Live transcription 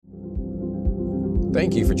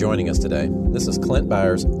Thank you for joining us today. This is Clint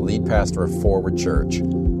Byars, lead pastor of Forward Church.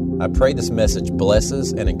 I pray this message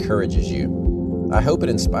blesses and encourages you. I hope it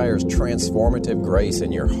inspires transformative grace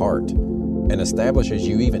in your heart and establishes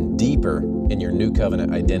you even deeper in your new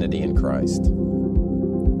covenant identity in Christ.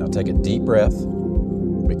 Now take a deep breath,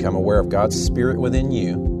 become aware of God's Spirit within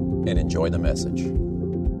you, and enjoy the message.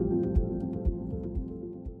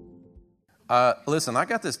 Listen, I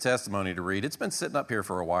got this testimony to read. It's been sitting up here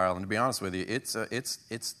for a while, and to be honest with you, it's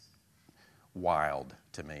wild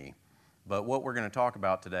to me. But what we're going to talk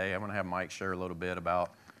about today, I'm going to have Mike share a little bit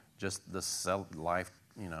about just the life,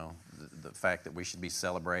 the fact that we should be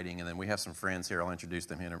celebrating, and then we have some friends here. I'll introduce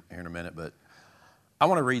them here in a minute, but I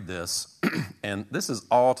want to read this, and this is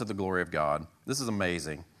all to the glory of God. This is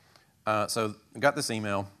amazing. So I got this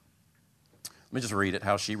email. Let me just read it,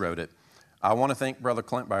 how she wrote it. I want to thank Brother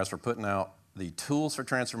Clint Byars for putting out the Tools for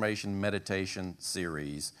Transformation Meditation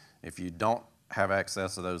series. If you don't have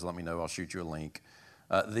access to those, let me know. I'll shoot you a link.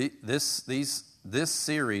 This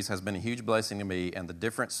series has been a huge blessing to me and the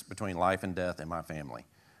difference between life and death in my family.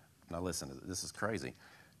 Now listen, this is crazy.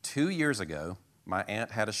 2 years ago, my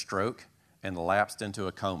aunt had a stroke and lapsed into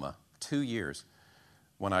a coma. 2 years.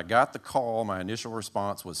 When I got the call, my initial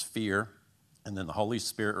response was fear, and then the Holy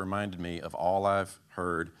Spirit reminded me of all I've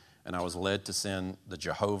heard, and I was led to send the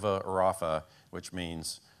Jehovah Rapha, which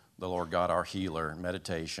means the Lord God our healer,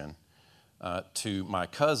 meditation, to my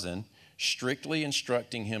cousin, strictly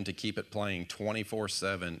instructing him to keep it playing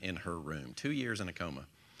 24/7 in her room. 2 years in a coma.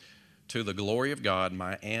 To the glory of God,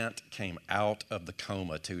 my aunt came out of the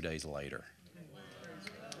coma 2 days later.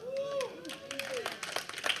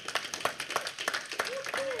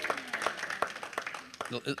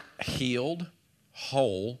 Healed,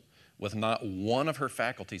 whole, with not one of her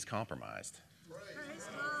faculties compromised.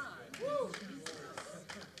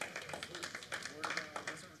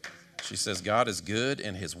 She says, God is good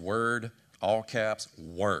and his word, all caps,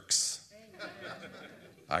 works.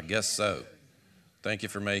 I guess so. Thank you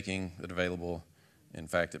for making it available. In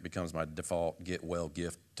fact, it becomes my default get well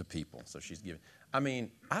gift to people. So she's giving. I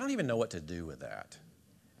mean, I don't even know what to do with that.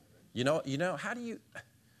 You know, how do you,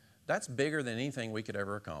 that's bigger than anything we could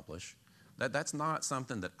ever accomplish. That's not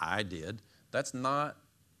something that I did. That's not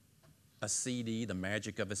a CD, the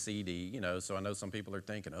magic of a CD, so I know some people are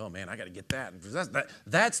thinking, oh man, I got to get that.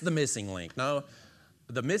 That's the missing link. No,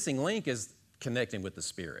 the missing link is connecting with the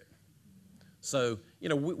Spirit. So,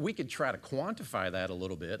 we could try to quantify that a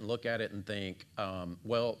little bit and look at it and think,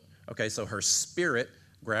 so her spirit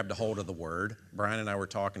grabbed a hold of the word. Brian and I were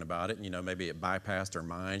talking about it, and, maybe it bypassed her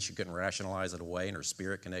mind. She couldn't rationalize it away, and her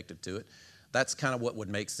spirit connected to it. That's kind of what would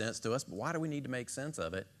make sense to us, but why do we need to make sense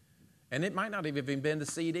of it? And it might not have even been the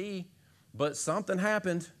CD, but something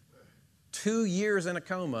happened 2 years in a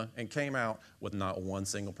coma and came out with not one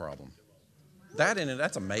single problem.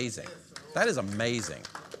 That's amazing. That is amazing.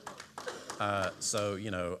 So,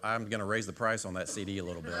 I'm going to raise the price on that CD a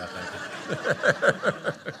little bit, I think.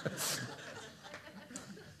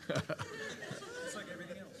 It's like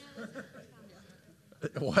everything else.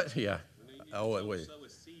 What? Yeah. Oh, wait.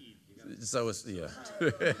 So is, yeah.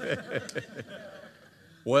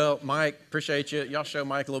 Well, Mike, appreciate you. Y'all show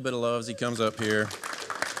Mike a little bit of love as he comes up here.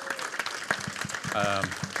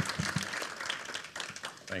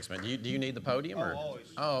 Thanks, man. Do you need the podium? Or? Always.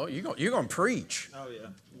 Oh, you're going to preach. Oh, yeah.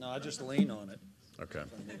 No, I just lean on it. Okay.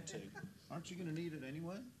 If I need to. Aren't you going to need it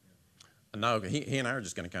anyway? No, he and I are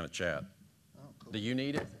just going to kind of chat. Oh, cool. Do you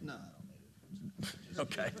need it? No, I don't need it.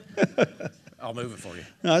 Okay. I'll move it for you.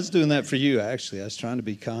 No, I was doing that for you, actually. I was trying to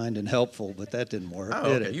be kind and helpful, but that didn't work, Oh,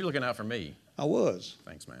 did okay. it? You're looking out for me. I was.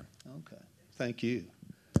 Thanks, man. Okay. Thank you.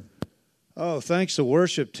 Oh, thanks to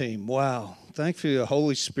worship team. Wow. Thank you to the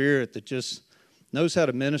Holy Spirit that just knows how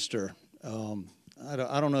to minister. I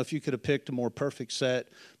don't know if you could have picked a more perfect set.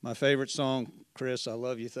 My favorite song, Chris, I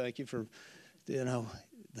love you. Thank you for, the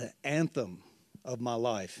anthem of my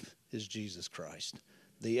life is Jesus Christ.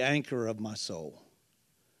 The anchor of my soul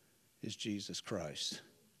is Jesus Christ.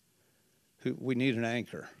 We need an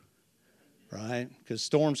anchor, right? Because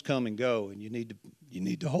storms come and go, and you need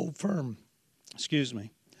to hold firm. Excuse me.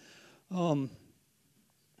 I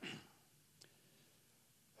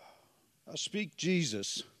speak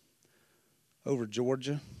Jesus over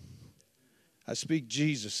Georgia. I speak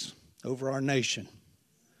Jesus over our nation.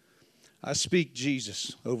 I speak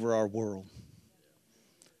Jesus over our world.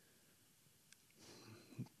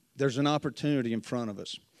 There's an opportunity in front of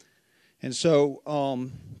us. And so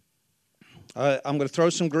I'm going to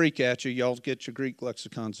throw some Greek at you. Y'all get your Greek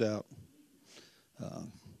lexicons out.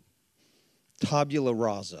 Tabula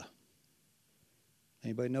rasa.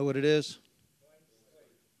 Anybody know what it is?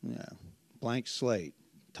 Yeah, blank slate.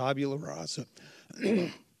 Tabula rasa.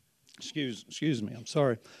 Excuse me. I'm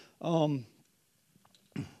sorry.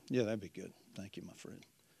 Yeah, that'd be good. Thank you, my friend.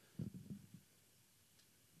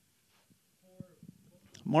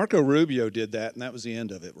 Marco Rubio did that, and that was the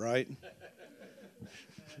end of it, right?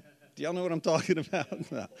 Do y'all know what I'm talking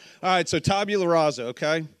about? No. All right, so tabula rasa,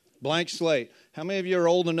 okay? Blank slate. How many of you are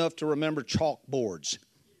old enough to remember chalkboards?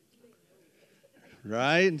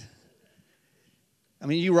 Right? I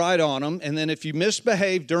mean, you write on them, and then if you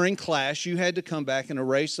misbehaved during class, you had to come back and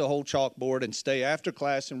erase the whole chalkboard and stay after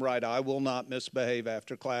class and write, I will not misbehave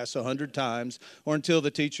after class 100 times, or until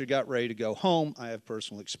the teacher got ready to go home. I have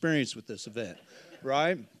personal experience with this event,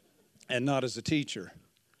 right? And not as a teacher.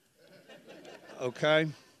 Okay?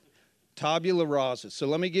 Tabula rasa. So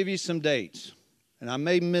let me give you some dates. And I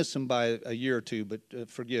may miss them by a year or two, but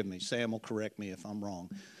forgive me. Sam will correct me if I'm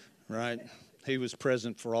wrong, right? He was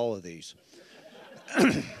present for all of these.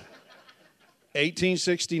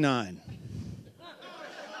 1869.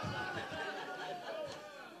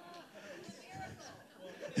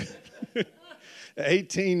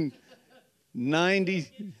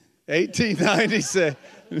 1896.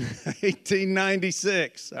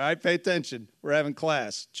 1896. All right, pay attention. We're having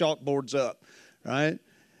class. Chalkboard's up, right?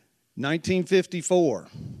 1954.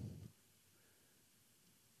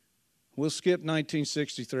 We'll skip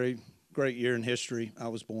 1963. Great year in history. I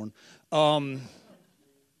was born.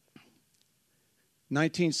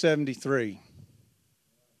 1973.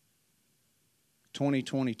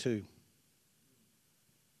 2022.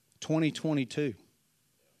 2022.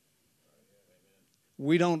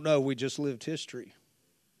 We don't know. We just lived history.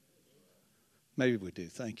 Maybe we do.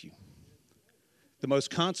 Thank you. The most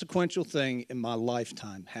consequential thing in my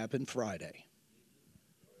lifetime happened Friday.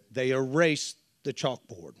 They erased the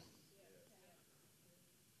chalkboard.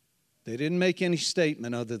 They didn't make any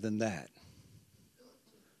statement other than that.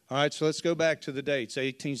 All right, so let's go back to the dates.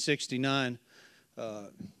 1869,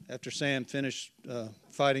 after Sam finished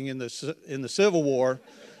fighting in the Civil War.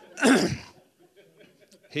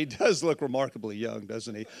 He does look remarkably young,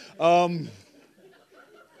 doesn't he?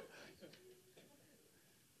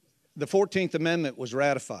 The 14th Amendment was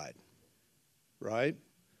ratified, right?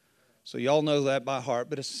 So y'all know that by heart.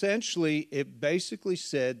 But essentially, it basically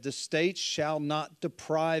said the states shall not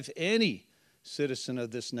deprive any citizen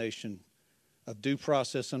of this nation of due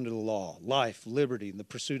process under the law, life, liberty, and the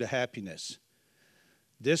pursuit of happiness.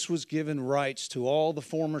 This was given rights to all the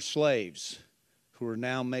former slaves who are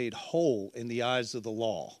now made whole in the eyes of the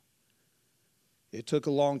law. It took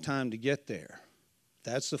a long time to get there.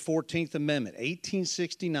 That's the 14th Amendment,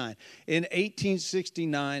 1869. In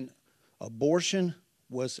 1869, abortion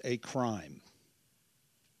was a crime.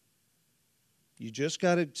 You just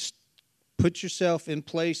got to put yourself in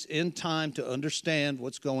place in time to understand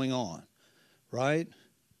what's going on, right?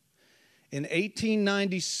 In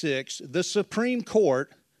 1896, the Supreme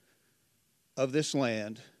Court of this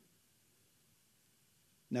land,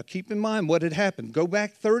 now keep in mind what had happened. Go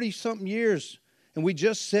back 30-something years, and we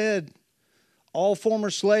just said all former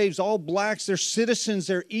slaves, all blacks, they're citizens,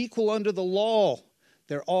 they're equal under the law.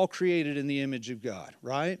 They're all created in the image of God,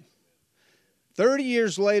 right? 30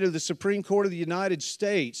 years later, the Supreme Court of the United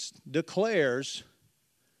States declares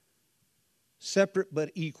separate but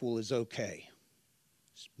equal is okay.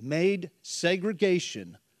 It's made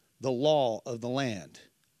segregation the law of the land.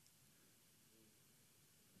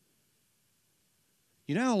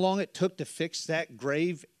 You know how long it took to fix that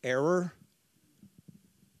grave error?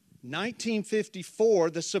 1954,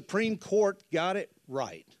 the Supreme Court got it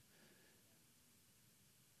right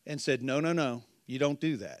and said, no, you don't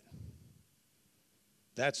do that.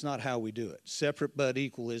 That's not how we do it. Separate but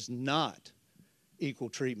equal is not equal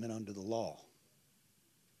treatment under the law.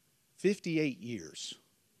 58 years.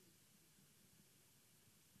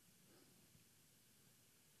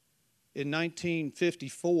 In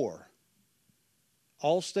 1954,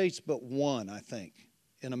 all states but one, I think,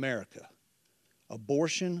 in America,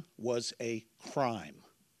 abortion was a crime.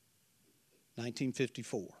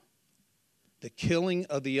 1954. The killing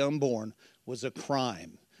of the unborn was a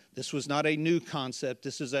crime. This was not a new concept.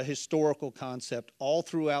 This is a historical concept all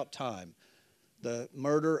throughout time. The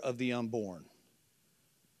murder of the unborn.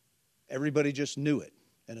 Everybody just knew it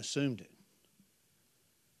and assumed it.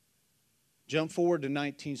 Jump forward to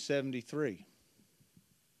 1973.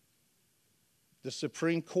 The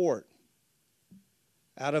Supreme Court,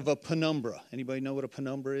 out of a penumbra. Anybody know what a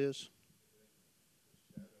penumbra is?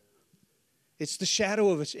 It's the shadow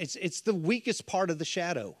of it. It's the weakest part of the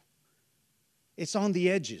shadow. It's on the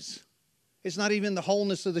edges. It's not even the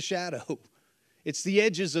wholeness of the shadow. It's the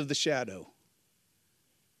edges of the shadow.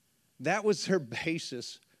 That was her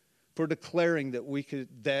basis for declaring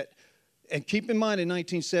that And keep in mind, in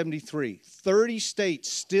 1973, 30 states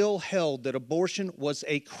still held that abortion was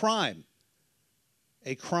a crime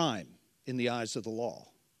in the eyes of the law.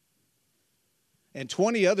 And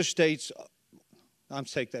 20 other states, I'm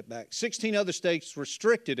take that back, 16 other states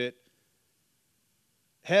restricted it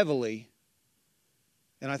heavily,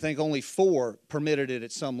 and I think only 4 permitted it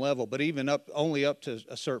at some level, but even only up to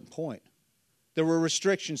a certain point. There were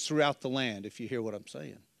restrictions throughout the land, if you hear what I'm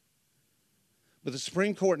saying. But the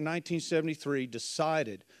Supreme Court in 1973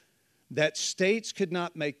 decided that states could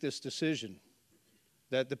not make this decision,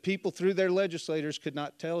 that the people through their legislators could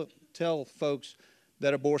not tell folks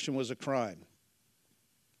that abortion was a crime.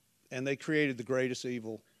 And they created the greatest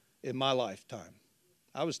evil in my lifetime.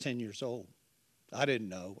 I was 10 years old. I didn't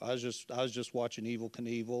know. I was just watching Evel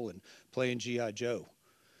Knievel and playing G.I. Joe.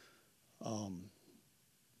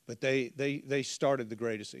 But they started the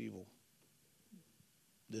greatest evil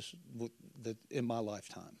in my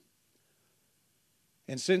lifetime.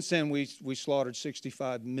 And since then, we slaughtered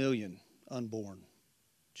 65 million unborn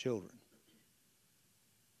children.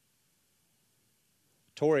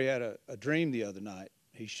 Tori had a dream the other night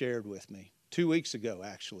he shared with me 2 weeks ago,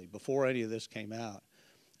 actually, before any of this came out.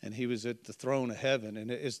 And he was at the throne of heaven. And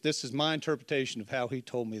this is my interpretation of how he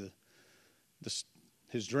told me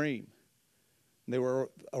his dream. And they were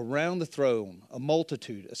around the throne, a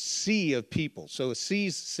multitude, a sea of people. So a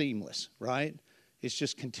sea's seamless, right? It's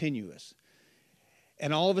just continuous.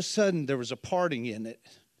 And all of a sudden, there was a parting in it.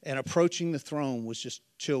 And approaching the throne was just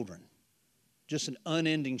children. Just an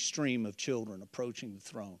unending stream of children approaching the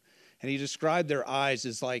throne. And he described their eyes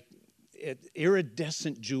as like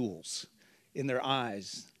iridescent jewels in their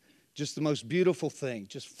eyes. Just the most beautiful thing,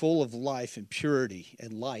 just full of life and purity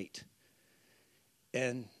and light.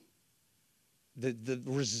 And the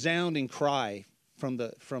resounding cry from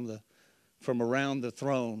around the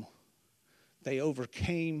throne, they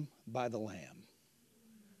overcame by the Lamb.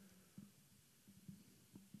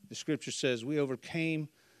 The scripture says we overcame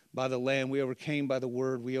by the Lamb, we overcame by the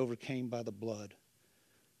word, we overcame by the blood.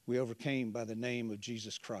 We overcame by the name of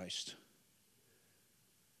Jesus Christ.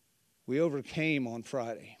 We overcame on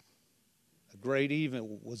Friday. A great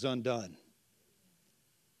evil was undone.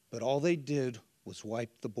 But all they did was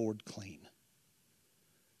wipe the board clean.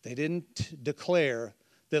 They didn't declare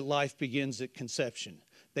that life begins at conception.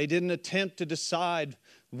 They didn't attempt to decide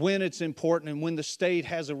when it's important and when the state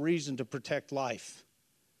has a reason to protect life.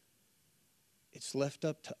 It's left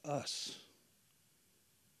up to us.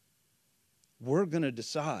 We're going to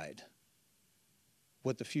decide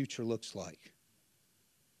what the future looks like.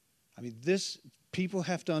 I mean, people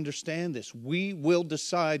have to understand this. We will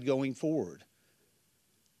decide going forward.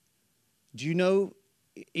 Do you know,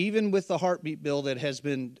 even with the heartbeat bill that has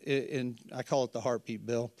been I call it the heartbeat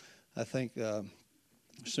bill. I think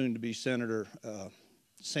soon to be Senator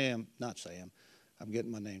not Sam, I'm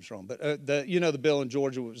getting my names wrong, but the bill in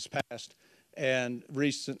Georgia was passed and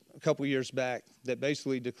a couple of years back that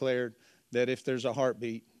basically declared that if there's a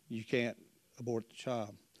heartbeat, you can't abort the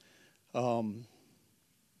child.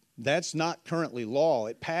 That's not currently law.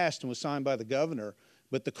 It passed and was signed by the governor,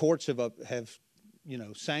 but the courts have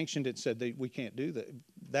sanctioned it, said that we can't do that.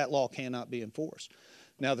 That law cannot be enforced.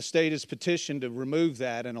 Now, the state has petitioned to remove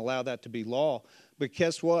that and allow that to be law, but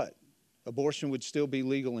guess what? Abortion would still be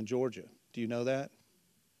legal in Georgia. Do you know that?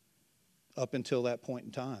 Up until that point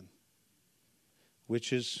in time.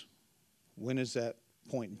 When is that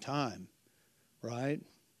point in time? Right?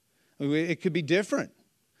 I mean, it could be different.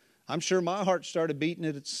 I'm sure my heart started beating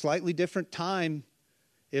at a slightly different time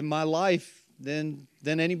in my life than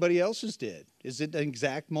anybody else's did. Is it an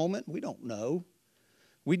exact moment? We don't know.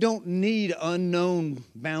 We don't need unknown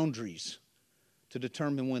boundaries to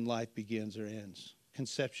determine when life begins or ends.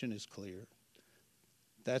 Conception is clear.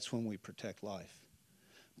 That's when we protect life.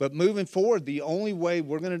 But moving forward, the only way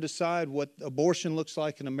we're going to decide what abortion looks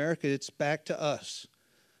like in America, it's back to us.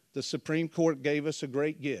 The Supreme Court gave us a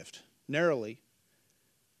great gift. Narrowly,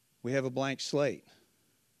 we have a blank slate.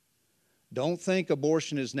 Don't think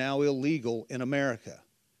abortion is now illegal in America.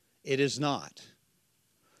 It is not.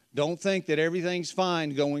 Don't think that everything's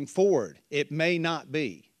fine going forward. It may not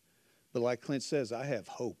be. But like Clint says, I have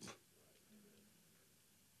hope.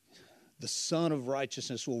 The Son of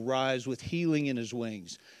Righteousness will rise with healing in his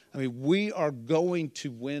wings. I mean, we are going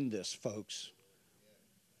to win this, folks.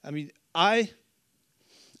 I mean, I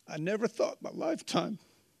never thought in my lifetime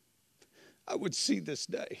I would see this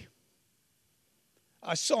day.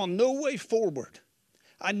 I saw no way forward.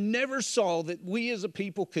 I never saw that we as a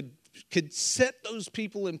people could set those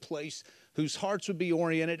people in place whose hearts would be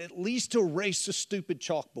oriented at least to erase the stupid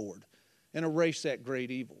chalkboard and erase that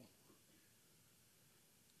great evil.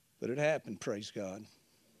 But it happened, praise God.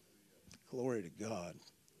 Glory to God.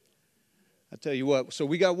 I tell you what, so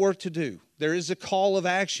we got work to do. There is a call of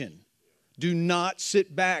action. Do not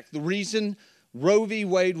sit back. The reason Roe v.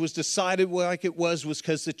 Wade was decided like it was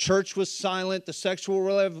because the church was silent, the sexual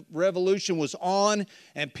revolution was on,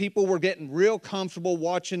 and people were getting real comfortable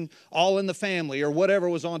watching All in the Family or whatever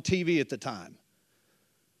was on TV at the time.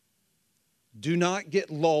 Do not get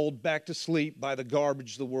lulled back to sleep by the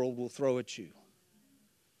garbage the world will throw at you.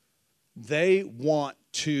 They want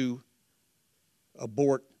to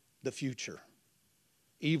abort the future.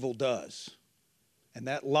 Evil does. And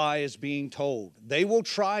that lie is being told. They will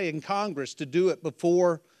try in Congress to do it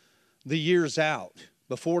before the year's out,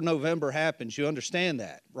 before November happens. You understand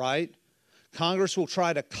that, right? Congress will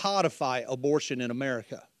try to codify abortion in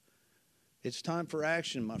America. It's time for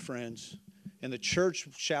action, my friends. And the church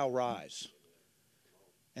shall rise.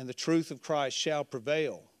 And the truth of Christ shall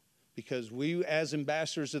prevail. Because we, as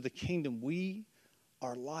ambassadors of the kingdom, we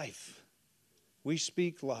are life. We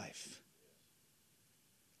speak life.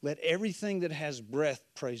 Let everything that has breath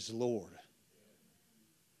praise the Lord.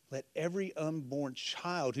 Let every unborn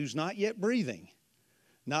child who's not yet breathing,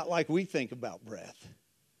 not like we think about breath,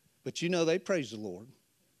 but you know they praise the Lord.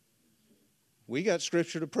 We got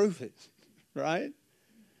scripture to prove it, right?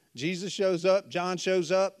 Jesus shows up, John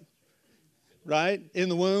shows up, right, in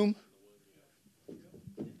the womb.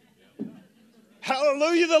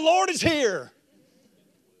 Hallelujah, the Lord is here.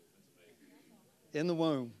 In the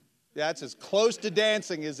womb. That's as close to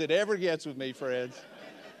dancing as it ever gets with me, friends.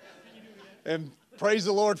 And praise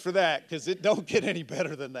the Lord for that, because it don't get any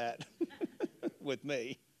better than that with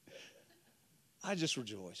me. I just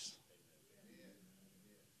rejoice.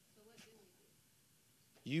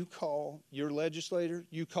 You call your legislator,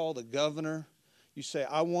 you call the governor, you say,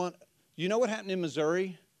 you know what happened in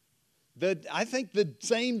Missouri? I think the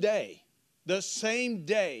same day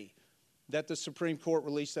that the Supreme Court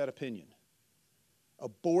released that opinion.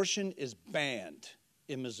 Abortion is banned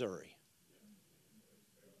in Missouri.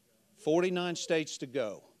 49 states to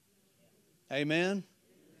go. Amen?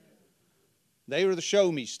 They were the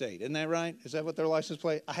show me state. Isn't that right? Is that what their license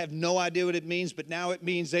plate? I have no idea what it means, but now it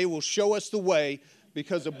means they will show us the way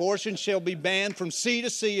because abortion shall be banned from sea to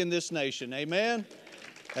sea in this nation. Amen?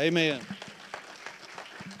 Amen.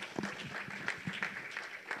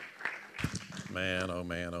 Man, oh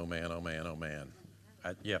man, oh man, oh man, oh man.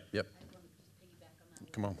 Yep.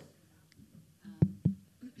 Come on.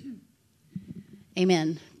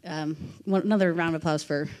 Amen. Another round of applause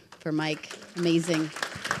for Mike. Amazing.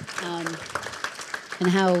 And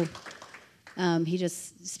how he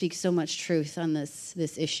just speaks so much truth on this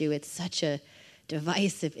issue. It's such a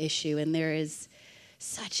divisive issue, and there is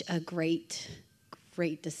such a great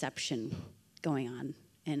deception going on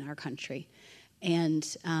in our country. And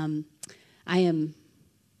I am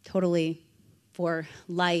totally for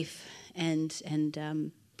life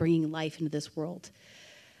and bringing life into this world.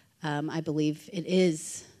 I believe it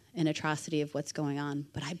is an atrocity of what's going on,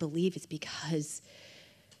 but I believe it's because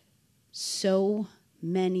so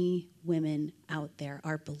many women out there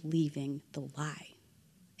are believing the lie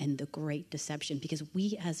and the great deception because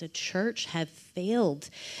we as a church have failed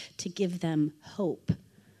to give them hope.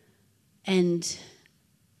 And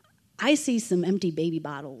I see some empty baby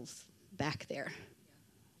bottles back there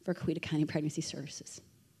for Coweta County Pregnancy Services.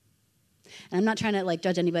 And I'm not trying to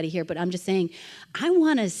judge anybody here, but I'm just saying I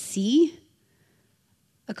want to see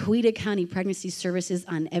a Coweta County Pregnancy Services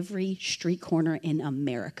on every street corner in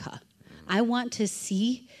America. I want to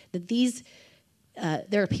see that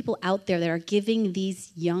there are people out there that are giving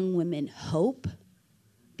these young women hope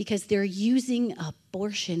because they're using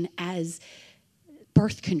abortion as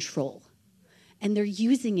birth control. And they're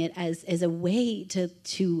using it as a way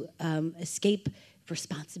to escape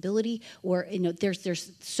responsibility, or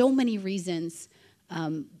there's so many reasons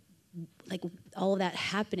all of that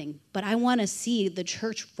happening. But I want to see the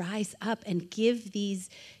church rise up and give these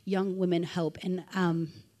young women hope. And I'm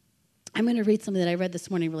going to read something that I read this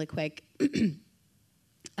morning really quick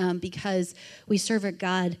because we serve a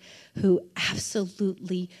God who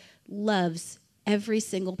absolutely loves every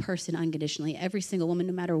single person unconditionally, every single woman,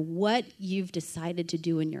 no matter what you've decided to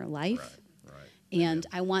do in your life. Right. And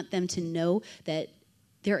I want them to know that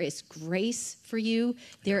there is grace for you,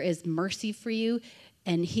 there is mercy for you,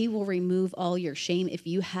 and he will remove all your shame if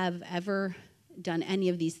you have ever done any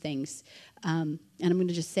of these things. And I'm going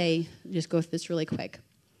to just go through this really quick.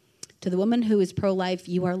 To the woman who is pro-life,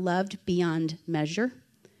 you are loved beyond measure.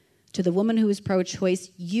 To the woman who is pro-choice,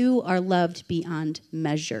 you are loved beyond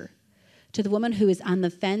measure. To the woman who is on the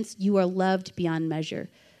fence, you are loved beyond measure.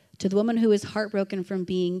 To the woman who is heartbroken from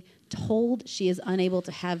being told she is unable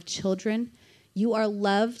to have children, You are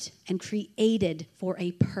loved and created for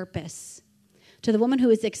a purpose. To the woman who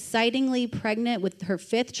is excitingly pregnant with her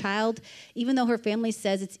 5th child, even though her family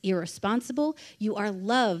says it's irresponsible, you are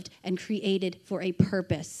loved and created for a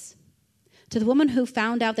purpose. To the woman who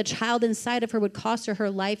found out the child inside of her would cost her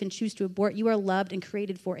life and choose to abort, you are loved and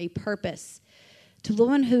created for a purpose. To the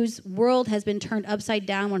woman whose world has been turned upside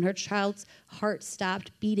down when her child's heart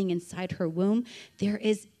stopped beating inside her womb, there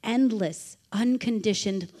is endless,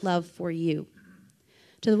 unconditioned love for you.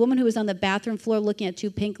 To the woman who is on the bathroom floor looking at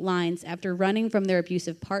 2 pink lines after running from their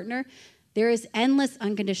abusive partner, there is endless,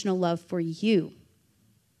 unconditional love for you.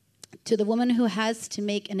 To the woman who has to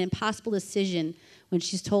make an impossible decision when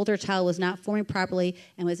she's told her child was not forming properly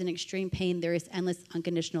and was in extreme pain, there is endless,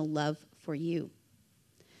 unconditional love for you.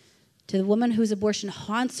 To the woman whose abortion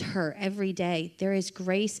haunts her every day, there is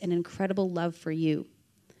grace and incredible love for you.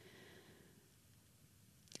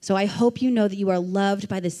 So I hope you know that you are loved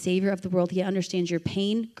by the Savior of the world. He understands your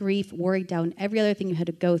pain, grief, worry, doubt, and every other thing you had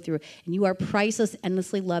to go through. And you are priceless,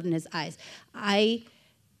 endlessly loved in his eyes. I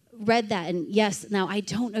read that, and yes, now I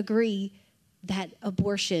don't agree that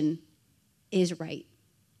abortion is right.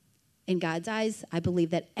 In God's eyes, I believe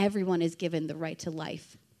that everyone is given the right to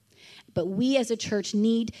life. But we as a church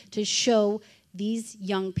need to show these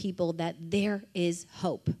young people that there is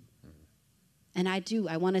hope. And I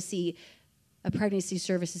want to see a pregnancy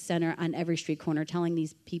services center on every street corner telling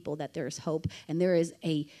these people that there is hope and there is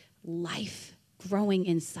a life growing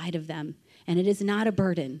inside of them. And it is not a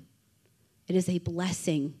burden. It is a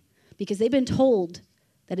blessing because they've been told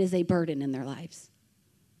that it is a burden in their lives.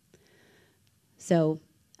 So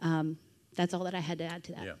that's all that I had to add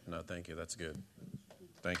to that. Yeah, no, thank you. That's good.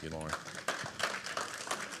 Thank you, Lauren.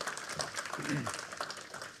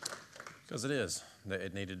 Because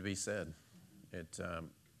it needed to be said.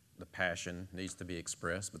 The passion needs to be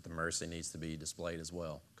expressed, but the mercy needs to be displayed as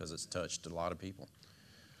well because it's touched a lot of people.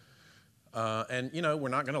 And we're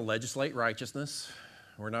not going to legislate righteousness.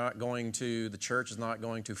 The church is not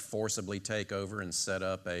going to forcibly take over and set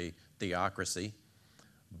up a theocracy.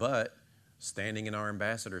 But standing in our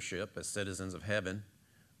ambassadorship as citizens of heaven,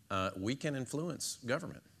 we can influence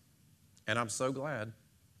government. And I'm so glad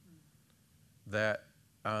that,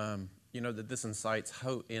 that this incites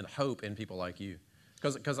hope in people like you.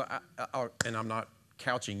 Because and I'm not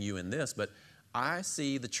couching you in this, but I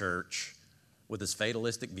see the church with this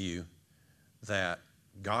fatalistic view that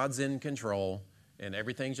God's in control and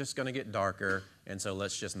everything's just going to get darker, and so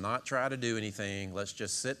let's just not try to do anything. Let's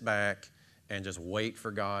just sit back and just wait for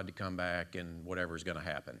God to come back and whatever's going to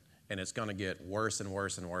happen. And it's going to get worse and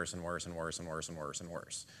worse and worse and worse and worse and worse and worse and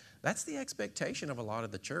worse. That's the expectation of a lot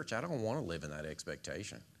of the church. I don't want to live in that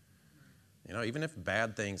expectation. Even if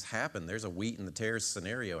bad things happen, there's a wheat and the tares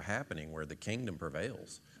scenario happening where the kingdom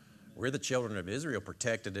prevails. We're the children of Israel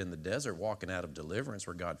protected in the desert, walking out of deliverance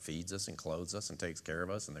where God feeds us and clothes us and takes care of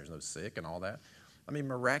us and there's no sick and all that. I mean,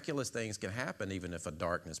 miraculous things can happen even if a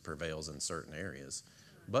darkness prevails in certain areas.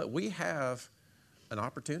 But we have an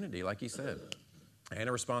opportunity, like you said, and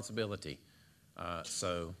a responsibility.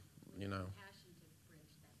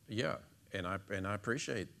 Yeah. And I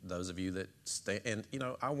appreciate those of you that stay. And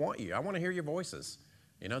I want to hear your voices.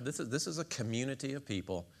 This is a community of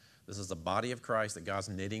people. This is a body of Christ that God's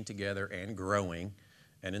knitting together and growing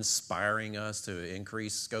and inspiring us to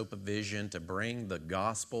increase scope of vision, to bring the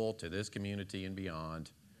gospel to this community and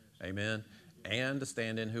beyond. Amen. And to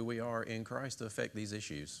stand in who we are in Christ to affect these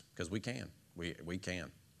issues because we can. We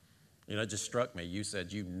can. It just struck me. You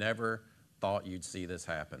said you never thought you'd see this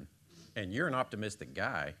happen, and you're an optimistic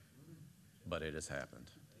guy. But it has happened.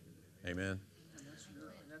 Amen? And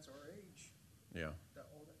that's our age. Yeah.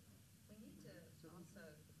 We need to also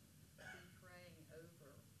be praying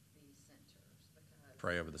over these centers.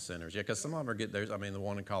 Pray over the centers. Yeah, because some of them the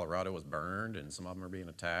one in Colorado was burned, and some of them are being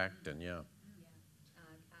attacked, and yeah.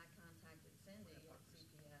 I contacted Cindy at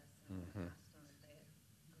CPS and asked them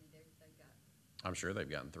if they've got... I'm sure they've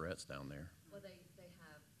gotten threats down there. Well, they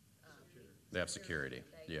have... They have security.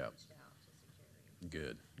 They Yeah. reached out to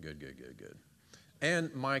security. Good.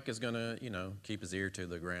 And Mike is going to, keep his ear to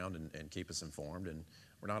the ground and keep us informed. And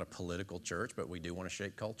we're not a political church, but we do want to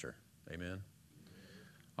shape culture. Amen.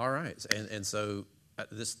 All right. And so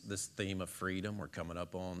this theme of freedom, we're coming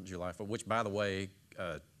up on July 4th, which, by the way,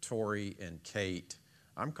 Tori and Kate,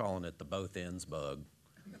 I'm calling it the both ends bug.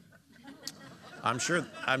 I'm sure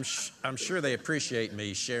they appreciate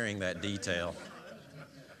me sharing that detail.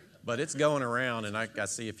 But it's going around, and I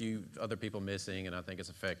see a few other people missing, and I think it's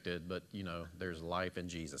affected. But, there's life in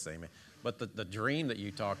Jesus, amen. But the dream that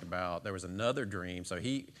you talked about, there was another dream. So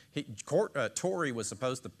Tori was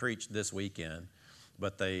supposed to preach this weekend,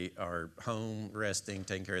 but they are home resting,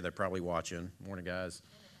 taking care of. They're probably watching. Morning, guys.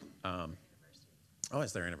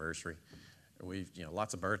 It's their anniversary. We've,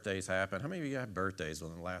 lots of birthdays happen. How many of you have birthdays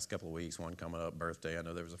within the last couple of weeks? One coming up, birthday. I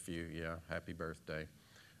know there was a few. Yeah, happy birthday.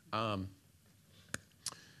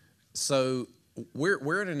 So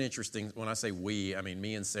we're in an interesting, when I say we, I mean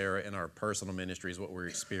me and Sarah in our personal ministries, what we're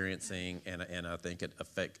experiencing, and I think it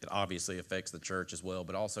obviously affects the church as well,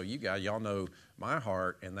 but also you guys, y'all know my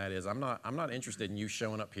heart, and that is I'm not interested in you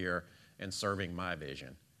showing up here and serving my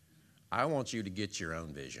vision. I want you to get your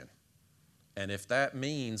own vision. And if that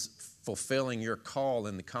means fulfilling your call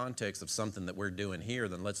in the context of something that we're doing here,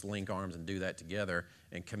 then let's link arms and do that together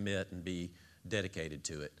and commit and be dedicated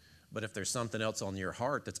to it. But if there's something else on your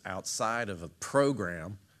heart that's outside of a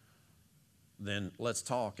program, then let's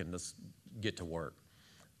talk and let's get to work.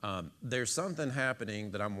 There's something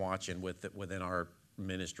happening that I'm watching within our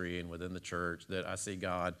ministry and within the church that I see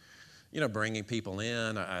God, bringing people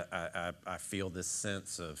in. I feel this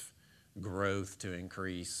sense of growth to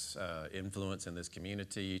increase influence in this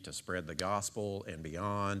community, to spread the gospel and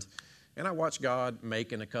beyond. And I watch God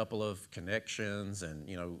making a couple of connections, and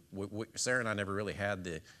Sarah and I never really had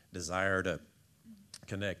the desire to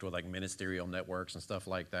connect with like ministerial networks and stuff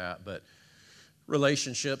like that, but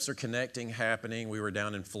relationships are happening. We were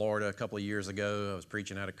down in Florida a couple of years ago. I was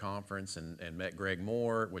preaching at a conference and met Greg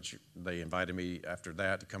Moore, which they invited me after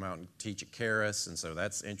that to come out and teach at Caris, and so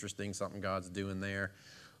that's interesting, something God's doing there.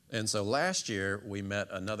 And so last year we met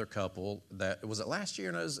another couple was it last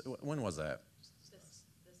year? No, when was that?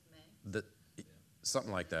 This May.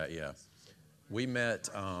 Something like that, yeah. We met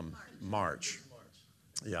March.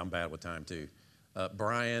 Yeah, I'm bad with time too.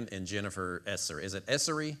 Brian and Jennifer Essery. Is it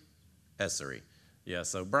Essery? Essery. Yeah,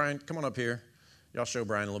 so Brian, come on up here. Y'all show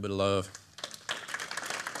Brian a little bit of love.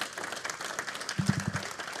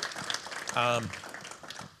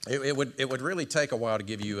 It would really take a while to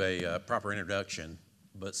give you a proper introduction,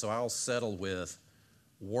 but so I'll settle with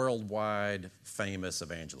worldwide famous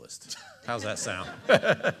evangelist. How's that sound?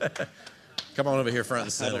 Come on over here, front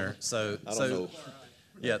and center. I don't know.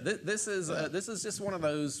 Yeah, this is just one of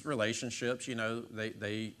those relationships.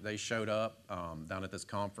 They showed up down at this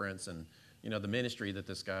conference, and the ministry that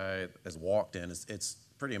this guy has walked in it's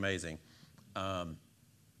pretty amazing.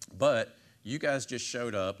 But you guys just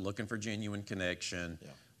showed up looking for genuine connection. Yeah.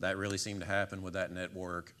 That really seemed to happen with that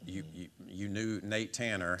network. You knew Nate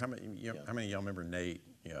Tanner. How many of y'all remember Nate?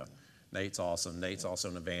 Yeah. Nate's awesome. Nate's also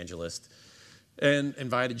an evangelist. And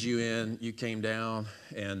invited you in. You came down,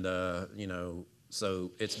 and,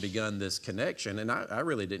 so it's begun this connection. And I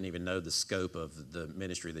really didn't even know the scope of the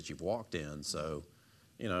ministry that you've walked in. So,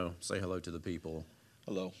 say hello to the people.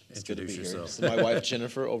 Hello. It's good to be here. This is my wife,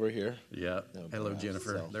 Jennifer, over here. Yeah. Hello,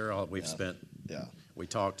 Jennifer. So, they're all we've spent. Yeah. We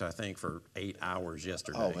talked, I think, for 8 hours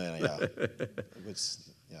yesterday. Oh, man, yeah.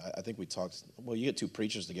 I think we talked. Well, you get two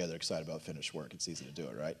preachers together excited about finished work. It's easy to do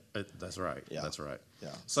it, right? That's right. Yeah. That's right.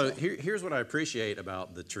 Yeah. So here's what I appreciate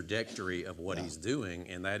about the trajectory of what he's doing,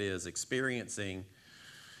 and that is experiencing.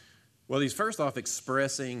 Well, he's first off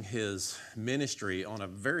expressing his ministry on a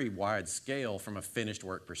very wide scale from a finished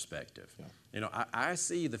work perspective. Yeah. I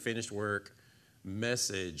see the finished work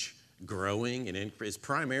message growing, and it's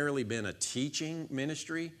primarily been a teaching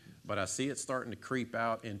ministry, but I see it starting to creep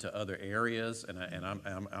out into other areas, and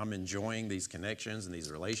I'm enjoying these connections and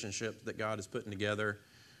these relationships that God is putting together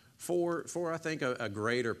for I think a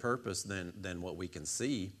greater purpose than what we can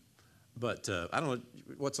see. But I don't know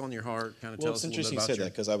what's on your heart. Kind of tell us a little bit about. Well, it's interesting you said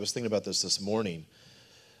that, because I was thinking about this morning.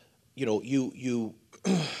 You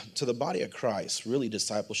to the body of Christ, really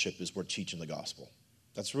discipleship is we're teaching the gospel.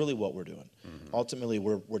 That's really what we're doing. Mm-hmm. Ultimately,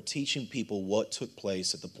 we're teaching people what took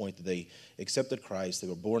place at the point that they accepted Christ, they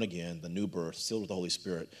were born again, the new birth, sealed with the Holy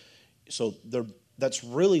Spirit. So that's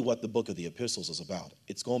really what the book of the epistles is about.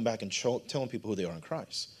 It's going back and telling people who they are in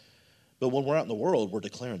Christ. But when we're out in the world, we're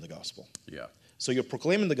declaring the gospel. Yeah. So you're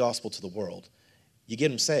proclaiming the gospel to the world. You get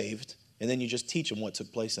them saved, and then you just teach them what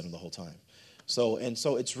took place in them the whole time. So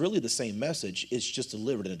it's really the same message. It's just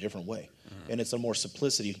delivered in a different way. Mm-hmm. And it's a more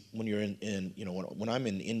simplicity when you're when I'm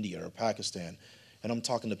in India or Pakistan, and I'm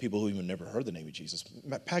talking to people who even never heard the name of Jesus.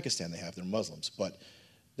 Pakistan, they're Muslims, but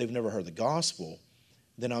they've never heard the gospel.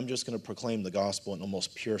 Then I'm just going to proclaim the gospel in the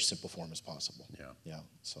most pure, simple form as possible. Yeah. Yeah.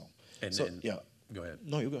 So. Yeah. Go ahead.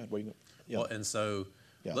 No, you go ahead. Where you go? Yeah. Well, and so.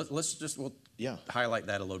 Yeah. Let's just highlight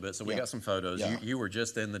that a little bit. So we got some photos. Yeah. You were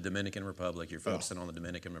just in the Dominican Republic. You're focusing on the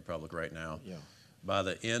Dominican Republic right now. Yeah. By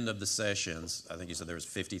the end of the sessions, I think you said there was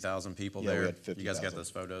 50,000 people there. We had 50,000. You guys got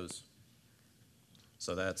those photos?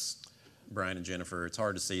 So that's Brian and Jennifer. It's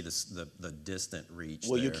hard to see the distant reach.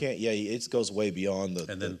 Well, there. You can't. Yeah, it goes way beyond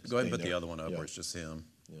the. And then go ahead and put the other one up where it's just him.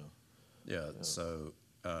 Yeah. Yeah. So,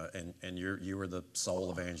 and you were the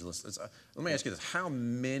sole evangelist. Let me ask you this: how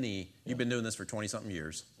many? You've been doing this for 20-something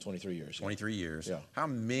years. 23 years. 23 years. Yeah. How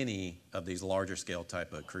many of these larger scale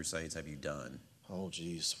type of crusades have you done? Oh,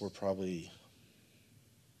 geez, we're probably.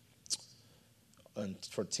 And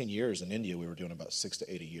for 10 years in India, we were doing about 6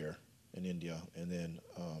 to 8 a year in India, and then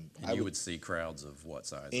And you would see crowds of what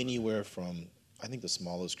size? anywhere from, I think the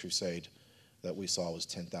smallest crusade that we saw was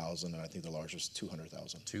 10,000, and I think the largest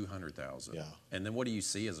 200,000. 200,000. Yeah. And then what do you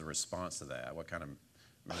see as a response to that? What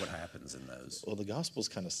happens in those? Well, the gospel's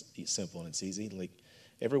kind of simple and it's easy. Like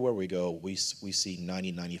everywhere we go, we see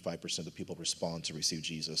 95% of the people respond to receive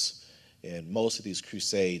Jesus, and most of these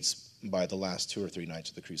crusades, by the last 2 or 3 nights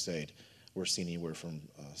of the crusade, we're seeing anywhere from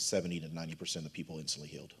 70 to 90% of the people instantly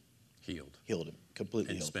healed. Completely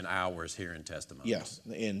and healed. Spend hours hearing testimonies.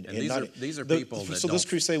 Yeah, and these are people that So this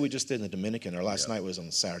crusade we just did in the Dominican, our last night was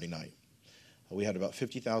on Saturday night. We had about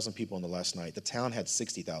 50,000 people on the last night. The town had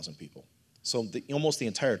 60,000 people. So almost the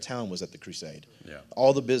entire town was at the crusade. Yeah.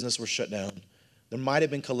 All the business was shut down. There might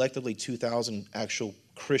have been collectively 2,000 actual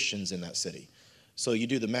Christians in that city. So you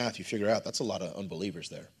do the math, you figure out that's a lot of unbelievers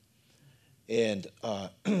there. And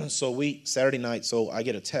Saturday night, so I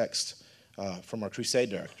get a text from our crusade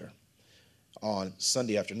director on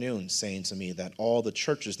Sunday afternoon saying to me that all the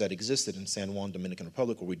churches that existed in San Juan, Dominican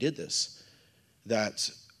Republic, where we did this,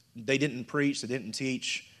 that they didn't preach, they didn't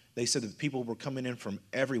teach. They said that people were coming in from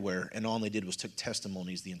everywhere, and all they did was took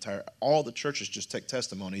testimonies. All the churches just took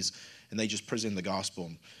testimonies, and they just presented the gospel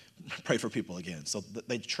and pray for people again. So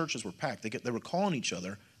the churches were packed. They were calling each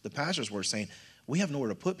other. The pastors were saying, we have nowhere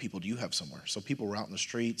to put people. Do you have somewhere? So people were out in the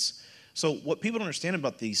streets. So what people don't understand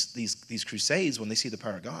about these crusades when they see the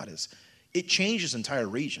power of God is it changes entire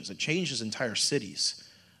regions. It changes entire cities.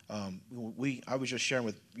 I was just sharing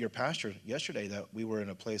with your pastor yesterday that we were in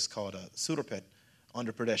a place called Sudarpet,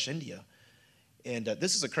 Andhra Pradesh, India. And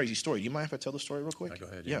this is a crazy story. Do you mind if I tell the story real quick? Go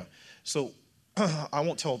ahead. Yeah. So I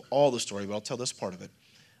won't tell all the story, but I'll tell this part of it.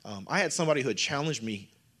 I had somebody who had challenged me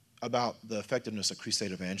about the effectiveness of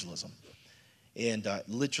crusade evangelism. And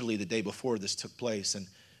literally the day before this took place. And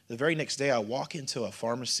the very next day I walk into a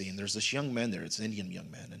pharmacy, and there's this young man there. It's an Indian young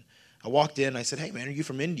man. And I walked in, and I said, hey, man, are you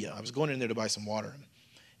from India? I was going in there to buy some water. And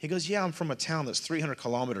he goes, yeah, I'm from a town that's 300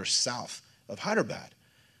 kilometers south of Hyderabad.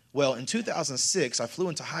 Well, in 2006, I flew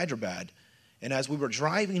into Hyderabad, and as we were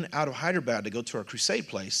driving out of Hyderabad to go to our crusade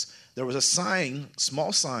place, there was a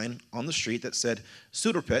small sign on the street that said,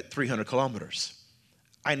 Sudarpet, 300 kilometers.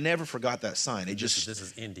 I never forgot that sign. This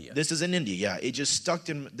is India. This is in India, yeah.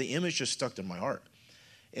 The image just stuck in my heart.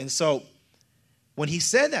 And so when he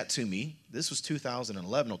said that to me, this was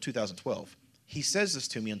 2011 or 2012. He says this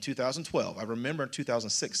to me in 2012. I remember in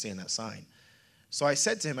 2006 seeing that sign. So I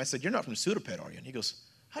said to him, I said, you're not from Sudarpet, are you? And he goes,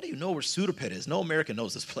 how do you know where Sudarpet is? No American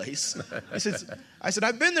knows this place. I said,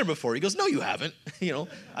 I've been there before. He goes, no, you haven't.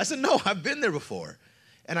 I said, no, I've been there before.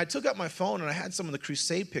 And I took out my phone, and I had some of the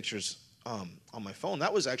crusade pictures on my phone.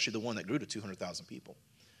 That was actually the one that grew to 200,000 people.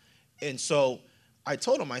 And so I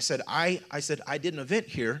told him, I said, I did an event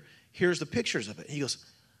here. Here's the pictures of it. He goes,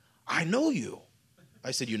 I know you.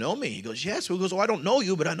 I said, you know me? He goes, yes. He goes, oh, I don't know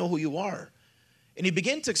you, but I know who you are. And he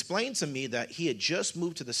began to explain to me that he had just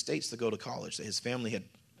moved to the States to go to college, that his family had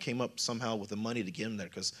came up somehow with the money to get him there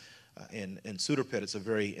because in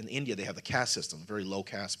Sudarpet, in India, they have the caste system, very low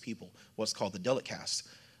caste people, what's called the Dalit caste.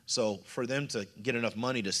 So for them to get enough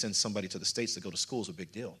money to send somebody to the States to go to school is a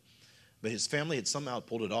big deal. But his family had somehow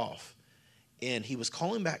pulled it off. And he was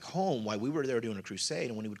calling back home while we were there doing a crusade.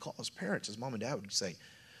 And when he would call his parents, his mom and dad would say,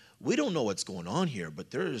 we don't know what's going on here,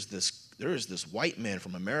 but there is this white man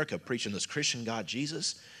from America preaching this Christian God,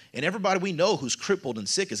 Jesus. And everybody we know who's crippled and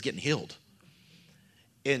sick is getting healed.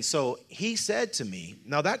 And so he said to me,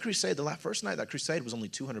 now that crusade, the first night of that crusade was only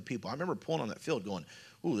 200 people. I remember pulling on that field going,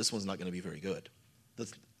 ooh, this one's not going to be very good.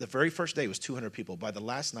 The very first day was 200 people. By the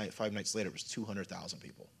last night, 5 nights later, it was 200,000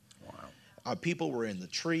 people. Wow. People were in the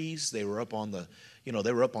trees. They were up on they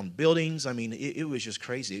were up on buildings. I mean, it was just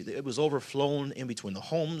crazy. It was overflowing in between the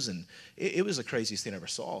homes, and it was the craziest thing I ever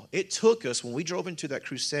saw. It took us, when we drove into that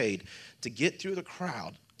crusade, to get through the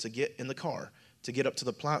crowd, to get in the car, to get up to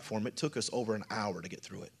the platform. It took us over an hour to get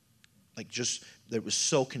through it. It was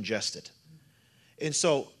so congested. And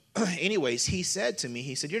so, anyways, he said to me,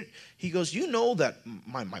 he goes, you know that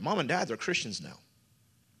my mom and dad, they're Christians now.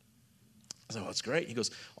 I said, oh, that's great. He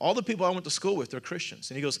goes, all the people I went to school with, they're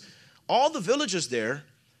Christians. And he goes, all the villages there,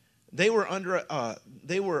 they were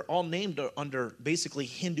all named under basically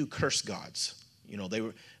Hindu curse gods. They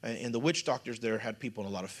were, and the witch doctors there had people in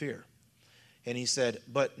a lot of fear. And he said,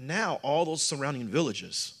 but now all those surrounding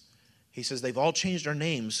villages, he says, they've all changed their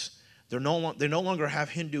names. They no longer have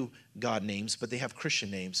Hindu God names, but they have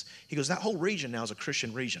Christian names. He goes, that whole region now is a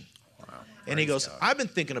Christian region. Wow. And he Praise goes, God. I've been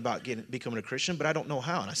thinking about becoming a Christian, but I don't know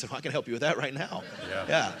how. And I said, well, I can help you with that right now.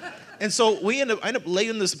 Yeah. And so I end up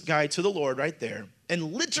leading this guy to the Lord right there.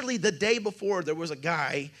 And literally the day before, there was a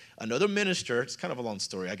guy, another minister. It's kind of a long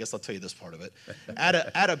story. I guess I'll tell you this part of it.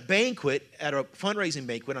 At a banquet, at a fundraising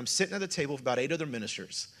banquet, I'm sitting at the table with about 8 other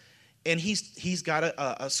ministers. And he's got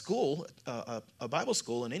a school, a Bible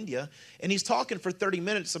school in India, and he's talking for 30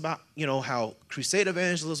 minutes about, how crusade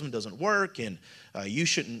evangelism doesn't work, and you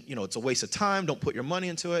shouldn't, it's a waste of time, don't put your money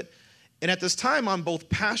into it. And at this time, I'm both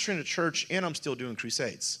pastoring a church and I'm still doing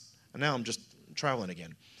crusades. And now I'm just traveling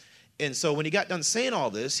again. And so when he got done saying all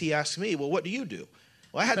this, he asked me, well, what do you do?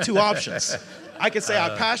 Well, I had 2 options. I could say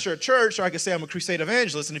I pastor a church, or I could say I'm a crusade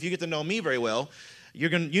evangelist, and if you get to know me very well,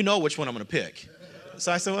 you know which one I'm going to pick.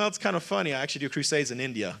 So I said, well, it's kind of funny. I actually do crusades in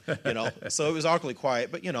India, So it was awkwardly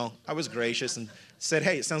quiet, but, I was gracious and said,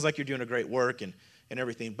 hey, it sounds like you're doing a great work and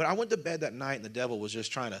everything. But I went to bed that night, and the devil was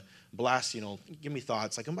just trying to blast, give me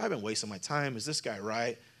thoughts. Like, have I been wasting my time? Is this guy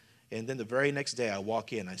right? And then the very next day, I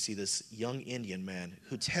walk in, I see this young Indian man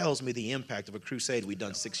who tells me the impact of a crusade we'd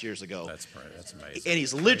done 6 years ago. That's amazing. And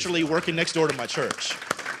he's literally working next door to my church.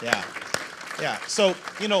 Yeah. So,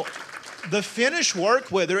 the finished work,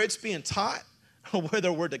 whether it's being taught or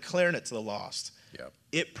whether we're declaring it to the lost,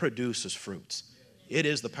 it produces fruits. It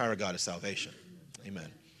is the power of God of salvation. Amen.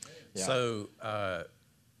 Yeah. So,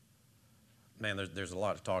 man, there's a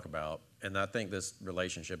lot to talk about. And I think this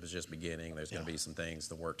relationship is just beginning. There's going to be some things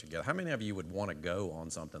to work together. How many of you would want to go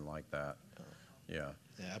on something like that? Yeah.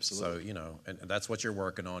 Yeah, absolutely. So, and that's what you're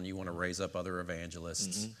working on. You want to raise up other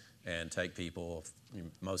evangelists and take people,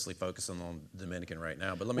 mostly focusing on Dominican right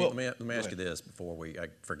now. But let me ask you this before I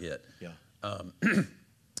forget. Yeah.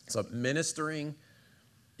 So ministering,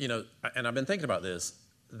 and I've been thinking about this.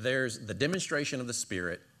 There's the demonstration of the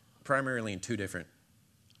Spirit primarily in 2 different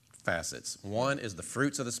facets. One is the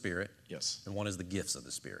fruits of the Spirit. Yes. And one is the gifts of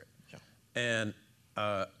the Spirit. Yeah. And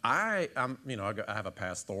I have a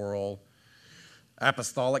pastoral,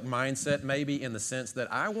 apostolic mindset, maybe, in the sense that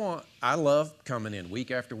I love coming in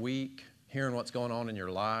week after week, hearing what's going on in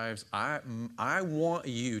your lives. I want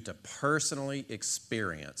you to personally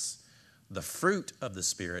experience the fruit of the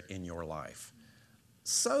Spirit in your life,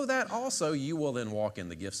 so that also you will then walk in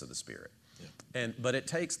the gifts of the Spirit. But it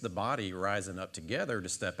takes the body rising up together to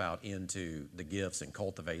step out into the gifts and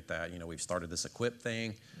cultivate that. We've started this equip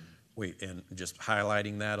thing, and just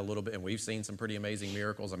highlighting that a little bit, and we've seen some pretty amazing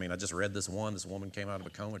miracles. I mean, I just read this woman came out of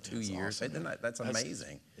a coma 2 years. Awesome. That's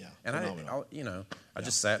amazing. Yeah, and I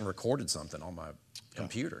just sat and recorded something on my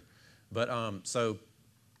computer. But so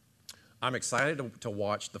I'm excited to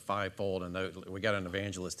watch the fivefold, and we got an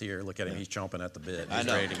evangelist here. Look at him; he's chomping at the bit. He's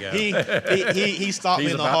ready to go. He stopped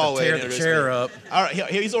me in the hallway. He's about to tear the chair up. All right,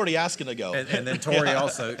 he's already asking to go. And then Tori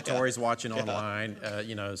also. Tori's watching online.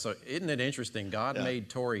 So isn't it interesting? God made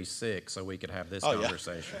Tori sick so we could have this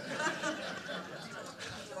conversation.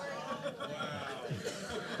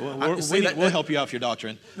 We'll help you out with your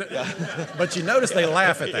doctrine. But you notice they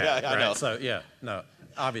laugh at that, I right? know. So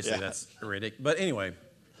obviously that's ridiculous. But anyway.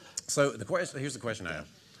 So here's the question I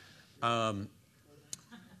have.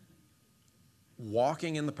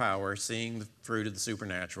 Walking in the power, seeing the fruit of the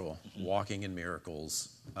supernatural, walking in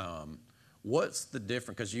miracles, what's the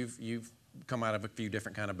difference? Because you've come out of a few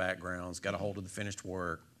different kind of backgrounds, got a hold of the finished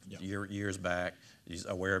work years back. You're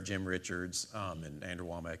aware of Jim Richards and Andrew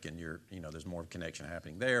Womack, and there's more connection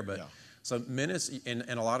happening there. But so ministry, and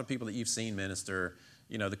a lot of people that you've seen minister,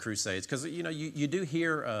 the crusades, because you do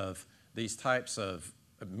hear of these types of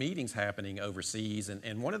meetings happening overseas,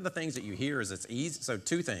 and one of the things that you hear is it's easy. So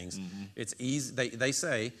 2 things: it's easy. They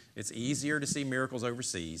say it's easier to see miracles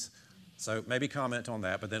overseas. So maybe comment on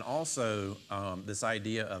that. But then also this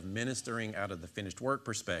idea of ministering out of the finished work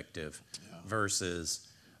perspective versus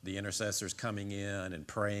the intercessors coming in and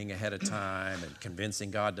praying ahead of time and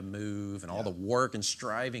convincing God to move, and all the work and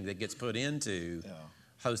striving that gets put into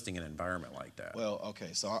hosting an environment like that. Well,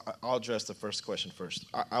 okay. So I'll address the first question first.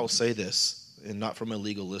 I will say this. And not from a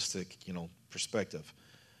legalistic, perspective,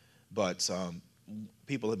 but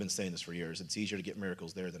people have been saying this for years. It's easier to get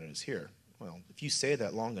miracles there than it is here. Well, if you say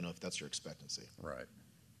that long enough, that's your expectancy. Right.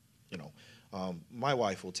 My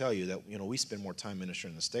wife will tell you that we spend more time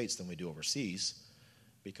ministering in the States than we do overseas,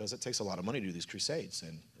 because it takes a lot of money to do these crusades,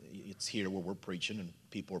 and it's here where we're preaching and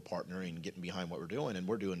people are partnering and getting behind what we're doing, and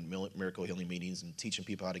we're doing miracle healing meetings and teaching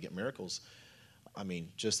people how to get miracles. I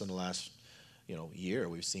mean, just in the last year,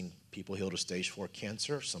 we've seen people healed of stage 4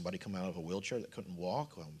 cancer, somebody come out of a wheelchair that couldn't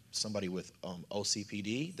walk, somebody with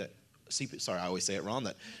OCPD that sorry, I always say it wrong,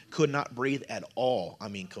 that could not breathe at all. I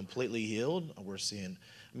mean, completely healed. We're seeing,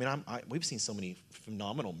 we've seen so many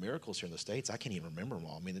phenomenal miracles here in the States. I can't even remember them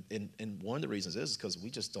all. I mean, and one of the reasons is because we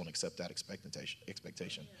just don't accept that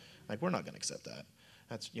expectation. Like, we're not going to accept that.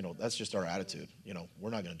 That's just our attitude. We're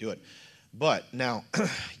not going to do it. But now,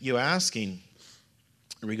 you asking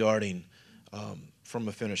regarding from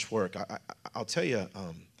a finished work, I'll tell you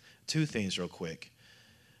two things real quick.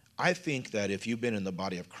 I think that if you've been in the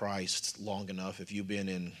body of Christ long enough, if you've been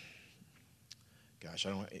in,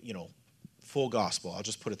 full gospel, I'll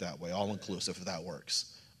just put it that way, all inclusive, if that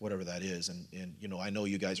works, whatever that is. And I know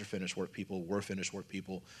you guys are finished work people. We're finished work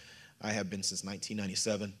people. I have been since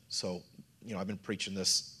 1997. So, I've been preaching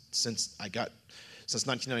this since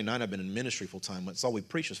 1999. I've been in ministry full time. That's all we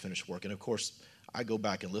preach is finished work. And of course, I go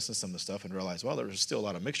back and listen to some of the stuff and realize, well, there's still a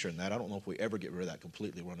lot of mixture in that. I don't know if we ever get rid of that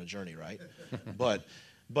completely. We're on a journey, right? But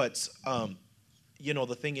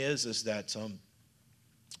the thing is that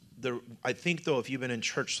I think, though, if you've been in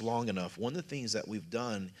church long enough, one of the things that we've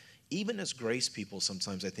done, even as grace people,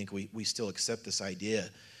 sometimes I think we still accept this idea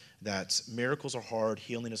that miracles are hard,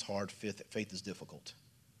 healing is hard, faith is difficult.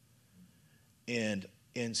 And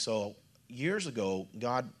so years ago,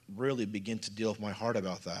 God really began to deal with my heart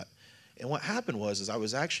about that. And what happened was I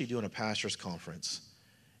was actually doing a pastor's conference,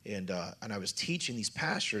 and I was teaching these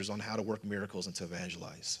pastors on how to work miracles and to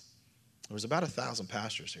evangelize. There was about 1,000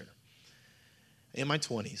 pastors here in my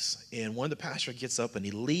 20s, and one of the pastors gets up and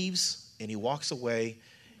he leaves and he walks away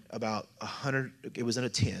about 100. It was in a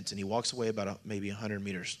tent, and he walks away about maybe 100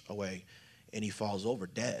 meters away, and he falls over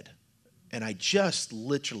dead. And I just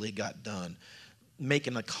literally got done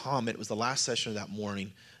making a comment. It was the last session of that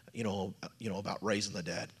morning, about raising the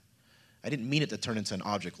dead. I didn't mean it to turn into an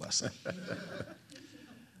object lesson.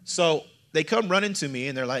 So they come running to me,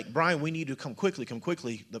 and they're like, Brian, we need to come quickly.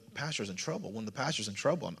 The pastor's in trouble. When the pastor's in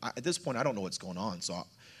trouble, at this point, I don't know what's going on. So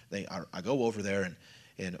I go over there,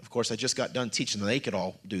 and of course, I just got done teaching them they could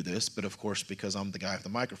all do this. But, of course, because I'm the guy with the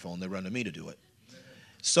microphone, they run to me to do it.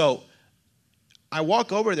 So I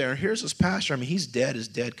walk over there, and here's this pastor. I mean, he's dead as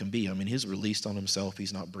dead can be. I mean, he's released on himself.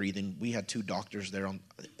 He's not breathing. We had 2 doctors there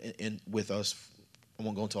with us. I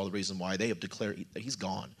won't go into all the reasons why. They have declared he's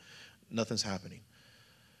gone. Nothing's happening.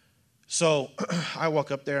 So I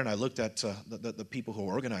walk up there, and I looked at the people who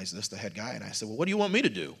organized this, the head guy, and I said, well, what do you want me to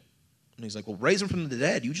do? And he's like, well, raise him from the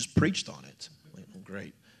dead. You just preached on it. I'm like, well,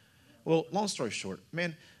 great. Well, long story short,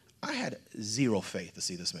 man, I had zero faith to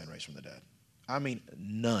see this man raised from the dead. I mean,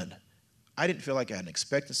 none. I didn't feel like I had an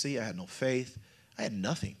expectancy. I had no faith. I had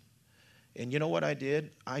nothing. And you know what I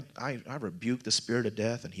did? I rebuked the spirit of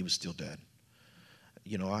death, and he was still dead.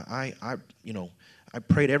 I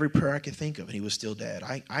prayed every prayer I could think of, and he was still dead.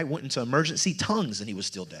 I went into emergency tongues, and he was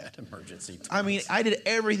still dead. Emergency tongues. I mean, I did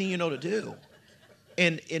everything to do.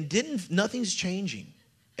 And nothing's changing.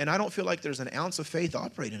 And I don't feel like there's an ounce of faith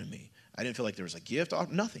operating in me. I didn't feel like there was a gift,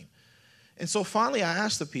 nothing. And so finally I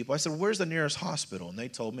asked the people, I said, where's the nearest hospital? And they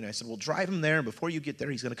told me, and I said, well, drive him there, and before you get there,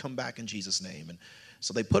 he's going to come back in Jesus' name. And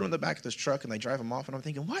so they put him in the back of this truck, and they drive him off, and I'm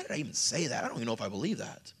thinking, why did I even say that? I don't even know if I believe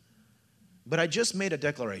that. But I just made a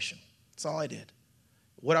declaration. That's all I did.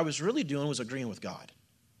 What I was really doing was agreeing with God.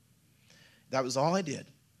 That was all I did.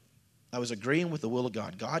 I was agreeing with the will of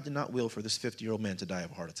God. God did not will for this 50-year-old man to die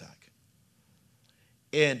of a heart attack.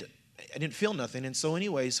 And I didn't feel nothing. And so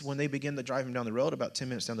anyways, when they begin to drive him down the road, about 10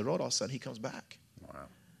 minutes down the road, all of a sudden he comes back. Wow.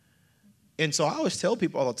 And so I always tell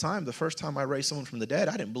people all the time, the first time I raised someone from the dead,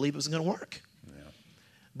 I didn't believe it was going to work. Yeah.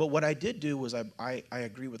 But what I did do was I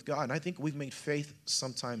agree with God. And I think we've made faith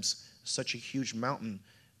sometimes such a huge mountain.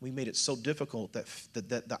 We made it so difficult that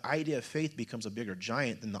the idea of faith becomes a bigger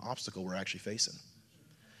giant than the obstacle we're actually facing.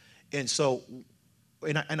 And so,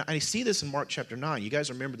 and I see this in Mark chapter 9. You guys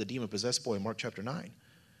remember the demon-possessed boy in Mark chapter 9.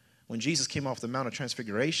 When Jesus came off the Mount of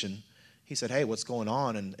Transfiguration, he said, hey, what's going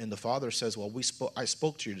on? And the Father says, well, I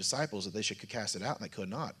spoke to your disciples that they should cast it out, and they could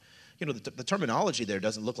not. The terminology there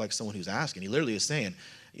doesn't look like someone who's asking. He literally is saying,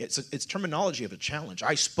 it's terminology of a challenge.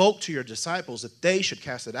 I spoke to your disciples that they should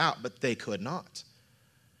cast it out, but they could not.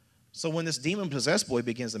 So when this demon-possessed boy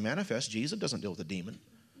begins to manifest, Jesus doesn't deal with the demon.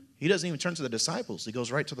 He doesn't even turn to the disciples. He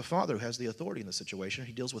goes right to the Father who has the authority in the situation.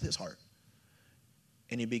 He deals with his heart.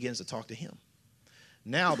 And he begins to talk to him.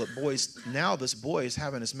 Now this boy is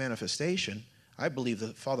having this manifestation. I believe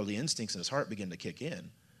the fatherly instincts in his heart begin to kick in.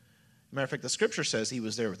 Matter of fact, the scripture says he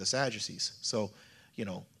was there with the Sadducees. So,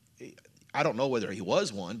 I don't know whether he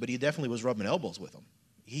was one, but he definitely was rubbing elbows with them.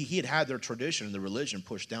 He had their tradition and the religion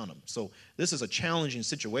pushed down him. So this is a challenging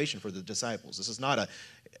situation for the disciples. This is not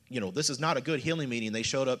a good healing meeting they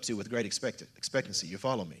showed up to with great expectancy. You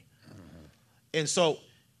follow me? Mm-hmm. And so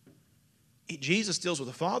Jesus deals with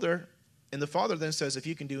the Father, And the Father then says, if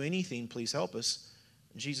you can do anything, please help us.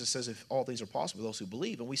 And Jesus says, if all things are possible for those who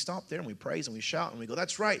believe. And we stop there and we praise and we shout and we go,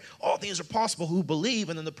 that's right, all things are possible who believe.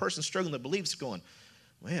 And then the person struggling that believes is going,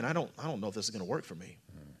 man, I don't know if this is going to work for me.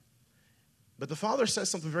 But the Father says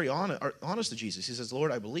something very honest to Jesus. He says,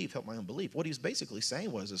 Lord, I believe, help my unbelief. What he's basically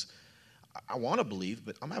saying is, I want to believe,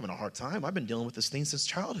 but I'm having a hard time. I've been dealing with this thing since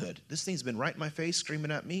childhood. This thing's been right in my face,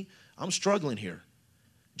 screaming at me. I'm struggling here.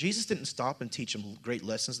 Jesus didn't stop and teach him great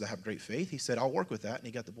lessons to have great faith. He said, I'll work with that, and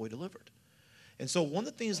he got the boy delivered. And so one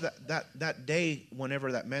of the things that day,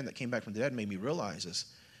 whenever that man that came back from the dead made me realize is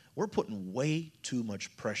we're putting way too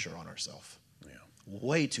much pressure on ourselves. Yeah.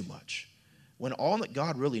 Way too much. When all that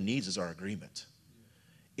God really needs is our agreement.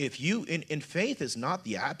 If you, in faith is not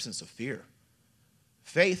the absence of fear.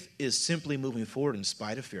 Faith is simply moving forward in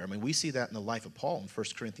spite of fear. I mean, we see that in the life of Paul in 1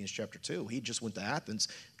 Corinthians chapter 2. He just went to Athens,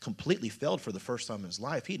 completely failed for the first time in his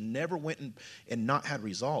life. He never went and not had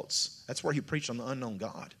results. That's where he preached on the unknown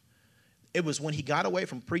God. It was when he got away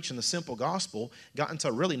from preaching the simple gospel, got into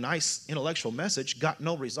a really nice intellectual message, got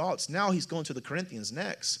no results. Now he's going to the Corinthians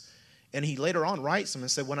next. And he later on writes them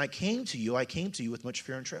and said, when I came to you with much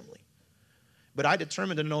fear and trembling. But I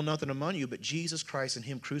determined to know nothing among you but Jesus Christ and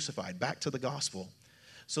him crucified. Back to the gospel.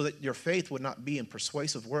 So that your faith would not be in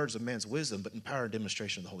persuasive words of man's wisdom, but in power and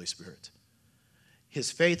demonstration of the Holy Spirit. His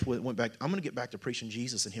faith went back, I'm going to get back to preaching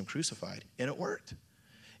Jesus and him crucified. And it worked.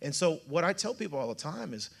 And so what I tell people all the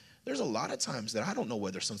time is, there's a lot of times that I don't know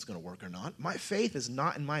whether something's going to work or not. My faith is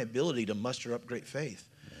not in my ability to muster up great faith.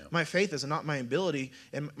 My faith is not my ability,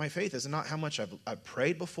 and my faith is not how much I've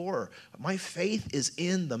prayed before. My faith is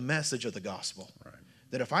in the message of the gospel. Right.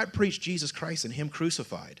 That if I preach Jesus Christ and him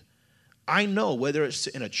crucified, I know whether it's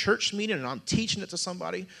in a church meeting and I'm teaching it to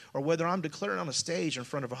somebody or whether I'm declaring on a stage in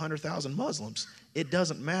front of 100,000 Muslims, it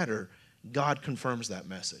doesn't matter. God confirms that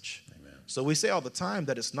message. Amen. So we say all the time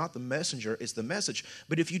that it's not the messenger, it's the message.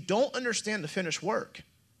 But if you don't understand the finished work,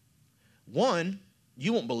 one,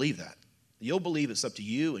 you won't believe that. You'll believe it's up to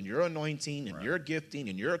you and your anointing and your gifting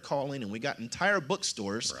and your calling. And we got entire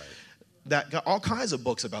bookstores that got all kinds of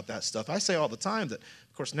books about that stuff. I say all the time that,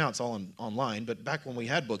 of course, now it's all online, but back when we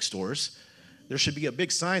had bookstores, there should be a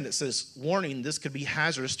big sign that says, warning, this could be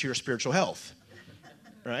hazardous to your spiritual health,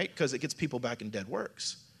 right? Because it gets people back in dead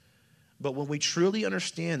works. But when we truly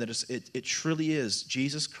understand that it truly is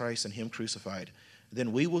Jesus Christ and him crucified,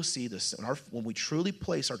 then we will see this. When we truly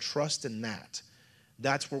place our trust in that,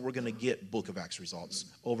 that's where we're going to get Book of Acts results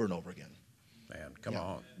over and over again. Man, come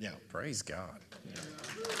on. Yeah. Praise God. Yeah.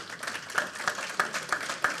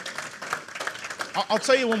 I'll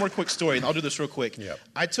tell you one more quick story, and I'll do this real quick. Yep.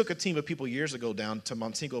 I took a team of people years ago down to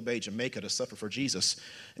Montego Bay, Jamaica, to suffer for Jesus.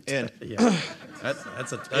 And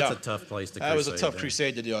that's a tough place to crusade. That was a tough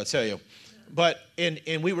crusade to do, I'll tell you. But and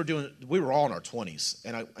we were all in our 20s,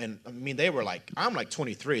 and I mean they were like, I'm like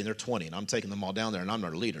 23 and they're 20, and I'm taking them all down there, and I'm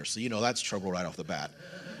their leader, so that's trouble right off the bat.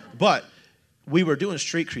 But we were doing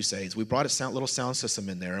street crusades. We brought a little sound system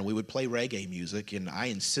in there, and we would play reggae music, and I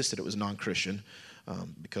insisted it was non-Christian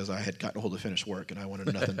because I had gotten a hold of finished work and I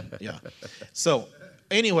wanted nothing. Yeah. So,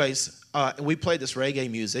 anyways, we played this reggae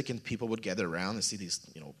music, and people would gather around and see these,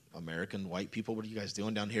 American white people. What are you guys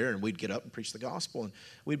doing down here? And we'd get up and preach the gospel. And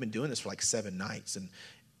we'd been doing this for like 7 nights, and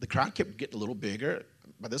the crowd kept getting a little bigger.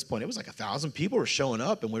 By this point, it was like 1,000 people were showing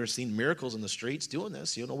up, and we were seeing miracles in the streets doing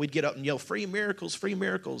this. We'd get up and yell, free miracles,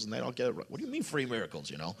 and they'd all get, what do you mean free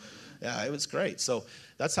miracles, Yeah, it was great. So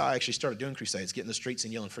that's how I actually started doing crusades, getting in the streets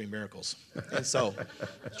and yelling free miracles. And so,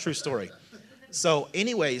 true story. So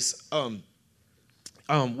anyways,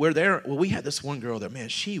 we're there. Well, we had this one girl there. Man,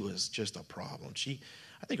 she was just a problem.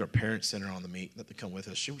 I think her parents sent her on the meet that to come with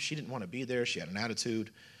us. She didn't want to be there. She had an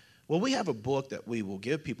attitude. Well, we have a book that we will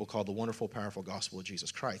give people called The Wonderful, Powerful Gospel of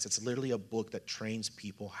Jesus Christ. It's literally a book that trains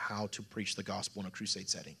people how to preach the gospel in a crusade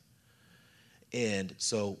setting. And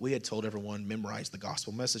so we had told everyone, memorize the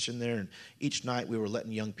gospel message in there. And each night we were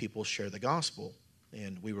letting young people share the gospel.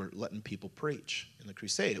 And we were letting people preach in the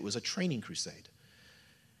crusade. It was a training crusade.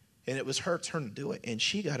 And it was her turn to do it. And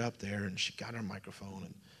she got up there and she got her microphone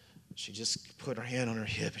and she just put her hand on her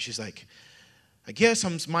hip. And she's like, I guess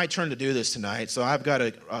it's my turn to do this tonight, so I've got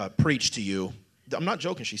to preach to you. I'm not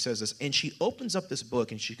joking, she says this. And she opens up this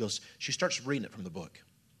book and she starts reading it from the book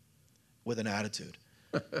with an attitude.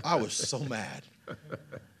 I was so mad.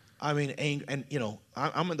 I mean, and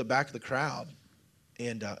I'm in the back of the crowd,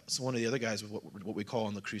 and so one of the other guys was what we call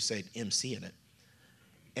in the crusade MC in it.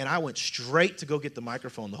 And I went straight to go get the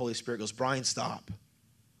microphone. The Holy Spirit goes, Brian, stop.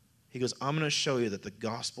 He goes, I'm going to show you that the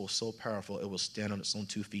gospel is so powerful it will stand on its own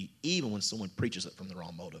 2 feet, even when someone preaches it from the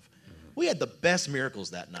wrong motive. Mm-hmm. We had the best miracles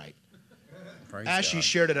that night. Praise Ashley God.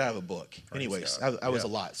 shared it out of a book. Anyways, God. I was Yeah.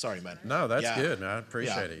 a lot. Sorry, man. No, that's Yeah. good, man. I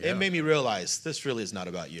appreciate it. Yeah. It made me realize this really is not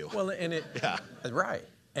about you. Well, and it Yeah. right.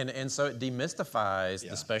 And so it demystifies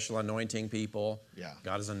Yeah. the special anointing people. Yeah.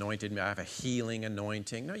 God has anointed me. I have a healing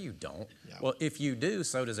anointing. No, you don't. Yeah. Well, if you do,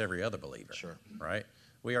 so does every other believer. Sure. Right?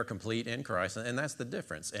 We are complete in Christ, and that's the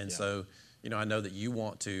difference. And Yeah. so, I know that you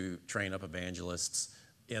want to train up evangelists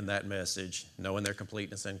in that message, knowing their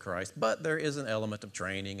completeness in Christ, but there is an element of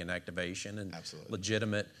training and activation and Absolutely.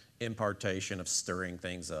 legitimate impartation of stirring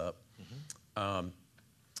things up. Mm-hmm.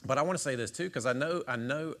 But I want to say this too, because I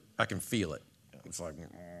know I can feel it.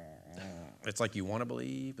 It's like you want to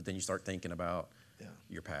believe, but then you start thinking about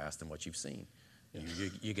your past and what you've seen.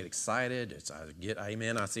 You get excited.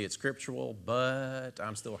 Amen. I see it's scriptural, but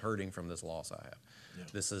I'm still hurting from this loss I have. Yeah.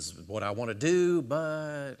 This is what I want to do,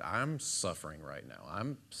 but I'm suffering right now.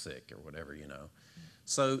 I'm sick or whatever,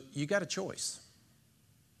 So you got a choice.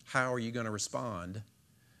 How are you going to respond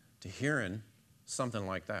to hearing something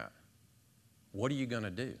like that? What are you going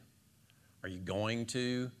to do? Are you going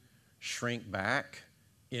to shrink back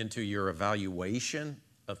into your evaluation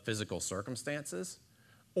of physical circumstances?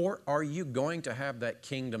 Or are you going to have that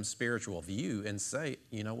kingdom spiritual view and say,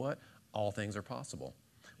 you know what? All things are possible.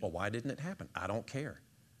 Well, why didn't it happen? I don't care.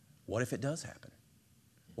 What if it does happen?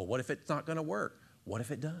 Well, what if it's not going to work? What if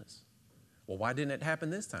it does? Well, why didn't it happen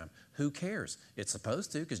this time? Who cares? It's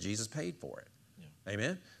supposed to because Jesus paid for it. Yeah.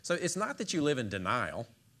 Amen? So it's not that you live in denial.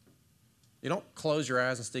 You don't close your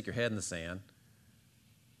eyes and stick your head in the sand.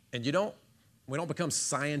 And we don't become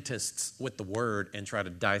scientists with the word and try to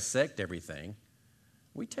dissect everything.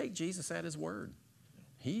 We take Jesus at his word.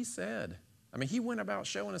 He said, he went about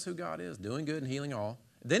showing us who God is, doing good and healing all.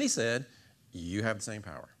 Then he said, you have the same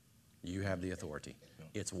power. You have the authority.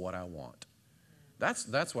 It's what I want.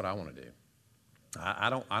 That's what I want to do. I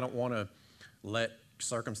don't want to let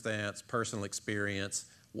circumstance, personal experience,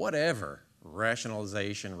 whatever,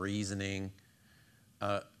 rationalization, reasoning,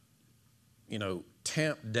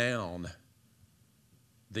 tamp down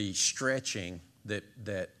the stretching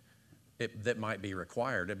that might be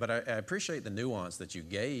required. But I appreciate the nuance that you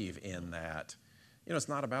gave in that. It's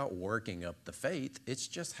not about working up the faith. It's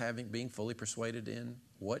just being fully persuaded in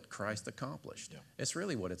what Christ accomplished. Yeah. It's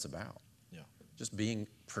really what it's about. Yeah. Just being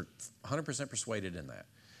 100% persuaded in that.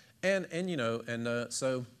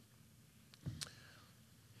 So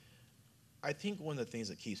I think one of the things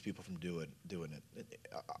that keeps people from doing it,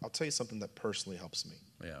 I'll tell you something that personally helps me.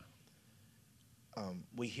 Yeah.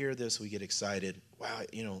 We hear this, we get excited. Wow,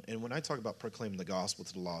 and when I talk about proclaiming the gospel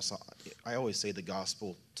to the lost, I always say the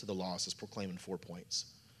gospel to the lost is proclaiming 4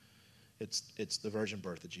 points. It's the virgin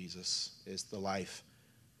birth of Jesus. It's the life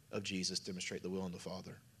of Jesus, demonstrate the will of the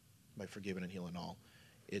Father by forgiving and healing all.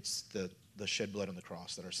 It's the shed blood on the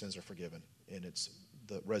cross that our sins are forgiven, and it's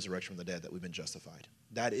the resurrection from the dead that we've been justified.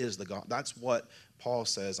 That is that's what Paul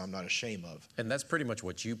says I'm not ashamed of. And that's pretty much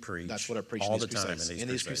what you preach. That's what I preach all in the these time crusades. in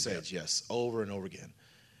these crusades. Yes, over and over again.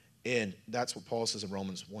 And that's what Paul says in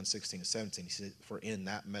Romans 1:16 and 17. He said, for in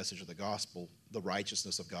that message of the gospel, the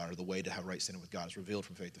righteousness of God, or the way to have right standing with God, is revealed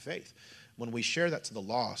from faith to faith. When we share that to the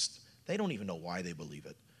lost, they don't even know why they believe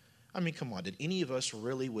it. Come on, did any of us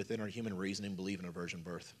really within our human reasoning believe in a virgin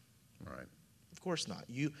birth? Right. Of course not.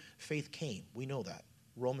 Faith came. We know that.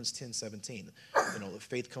 Romans 10:17.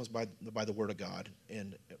 Faith comes by the word of God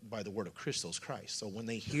and by the word of Christos, Christ. So when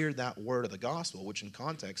they hear that word of the gospel, which in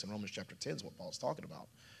context in Romans chapter 10 is what Paul's talking about,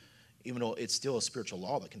 even though it's still a spiritual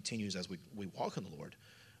law that continues as we walk in the Lord,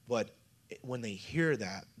 but when they hear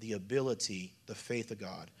that, the ability, the faith of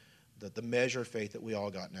God, the measure of faith that we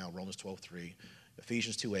all got now, Romans 12:3,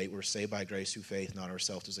 Ephesians 2:8, we're saved by grace through faith, not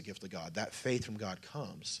ourselves, as a gift of God. That faith from God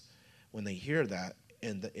comes. When they hear that,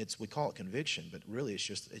 and we call it conviction, but really it's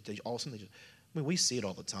just, all of a sudden we see it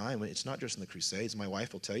all the time. It's not just in the crusades. My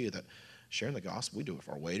wife will tell you that sharing the gospel, we do it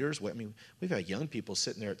for our waiters. We've had young people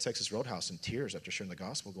sitting there at Texas Roadhouse in tears after sharing the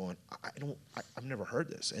gospel going, I've never heard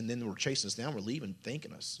this. And then we're chasing us down, we're leaving,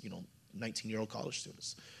 thanking us, 19-year-old college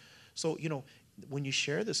students. So, when you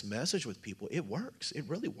share this message with people, it works. It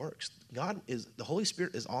really works. The Holy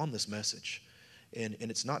Spirit is on this message. And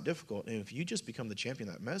it's not difficult. And if you just become the champion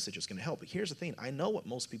of that message, it's going to help. But here's the thing. I know what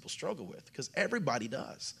most people struggle with because everybody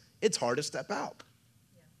does. It's hard to step out.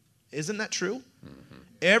 Yeah. Isn't that true? Mm-hmm.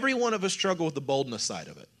 Every one of us struggle with the boldness side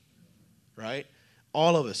of it, right?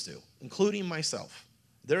 All of us do, including myself.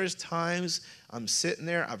 There is times I'm sitting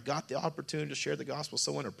there. I've got the opportunity to share the gospel with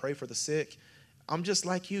someone or pray for the sick. I'm just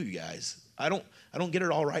like you guys. I don't get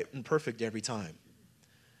it all right and perfect every time.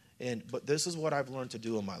 But this is what I've learned to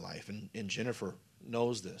do in my life, and Jennifer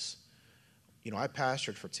knows this. I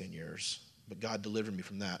pastored for 10 years, but God delivered me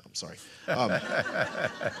from that. I'm sorry.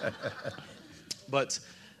 But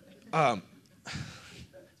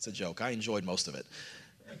it's a joke. I enjoyed most of it,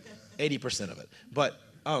 80% of it.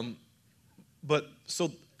 But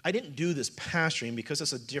so I didn't do this pastoring because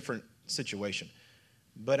it's a different situation.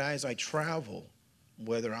 But as I travel,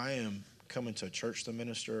 whether I am coming to a church to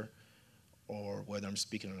minister, or whether I'm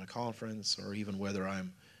speaking at a conference, or even whether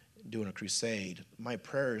I'm doing a crusade, my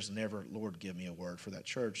prayer is never, Lord, give me a word for that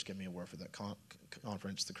church, give me a word for that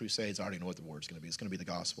conference. The crusades, I already know what the word's going to be. It's going to be the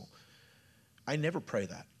gospel. I never pray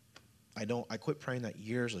that. I quit praying that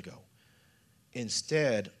years ago.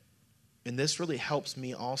 Instead, and this really helps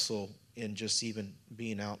me also in just even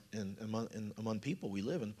being out among people. We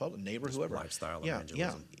live in the public, neighbor, Just whoever. lifestyle Yeah.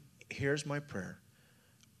 evangelism. Here's my prayer.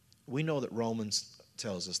 We know that Romans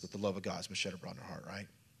tells us that the love of God has been shed abroad in our heart, right?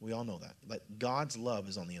 We all know that. Like God's love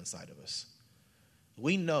is on the inside of us.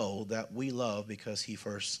 We know that we love because he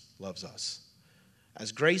first loves us.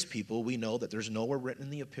 As grace people, we know that there's nowhere written in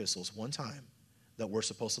the epistles one time that we're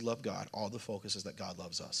supposed to love God. All the focus is that God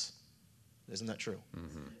loves us. Isn't that true?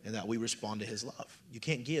 Mm-hmm. And that we respond to his love. You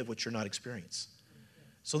can't give what you're not experiencing.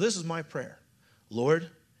 So this is my prayer. Lord,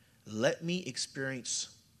 let me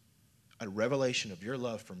experience a revelation of your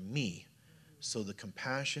love for me, so the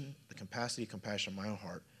compassion, the capacity of compassion in my own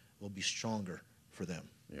heart will be stronger for them.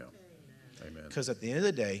 Yeah. Amen. Because at the end of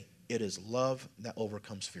the day, it is love that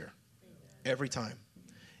overcomes fear. Every time.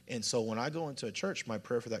 And so when I go into a church, my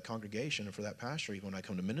prayer for that congregation and for that pastor, even when I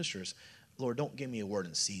come to ministers, Lord, don't give me a word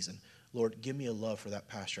in season. Lord, give me a love for that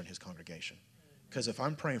pastor and his congregation. Because if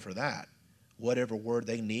I'm praying for that, whatever word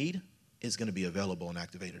they need is going to be available and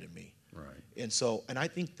activated in me. Right. And I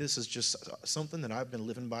think this is just something that I've been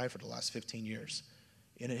living by for the last 15 years.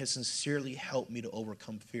 And it has sincerely helped me to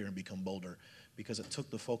overcome fear and become bolder, because it took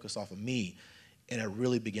the focus off of me, and I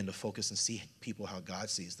really began to focus and see people how God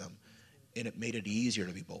sees them. And it made it easier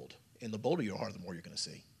to be bold. And the bolder you are, the more you're going to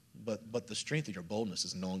see. But the strength of your boldness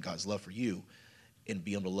is knowing God's love for you and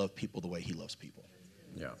being able to love people the way he loves people.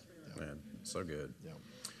 Yeah, man, so good. Yeah.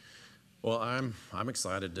 Well, I'm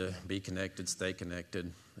excited to be connected, stay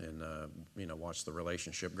connected, and watch the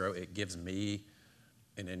relationship grow. It gives me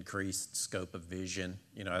an increased scope of vision.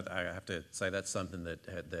 I have to say that's something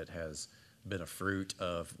that has been a fruit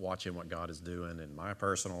of watching what God is doing in my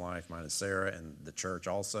personal life, mine and Sarah, and the church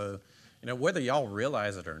also. Whether y'all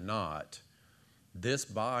realize it or not, this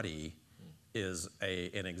body is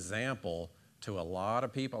an example to a lot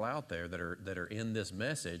of people out there that are in this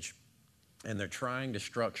message, and they're trying to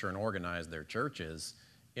structure and organize their churches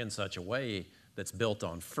in such a way that's built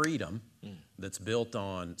on freedom, that's built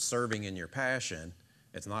on serving in your passion.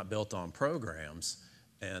 It's not built on programs,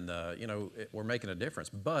 and we're making a difference.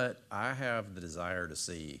 But I have the desire to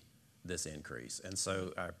see this increase, and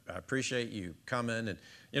so I appreciate you coming.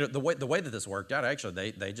 And the way that this worked out,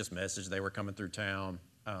 actually, they just messaged they were coming through town,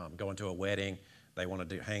 going to a wedding. They wanted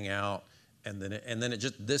to hang out. And then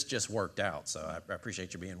this just worked out. So I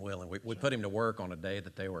appreciate you being willing. We put him to work on a day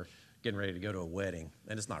that they were getting ready to go to a wedding,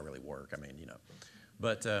 and it's not really work.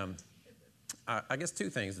 But I guess two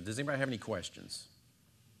things. Does anybody have any questions?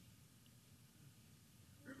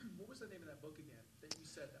 What was the name of that book again that you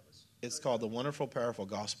said that was? It's called The Wonderful, Powerful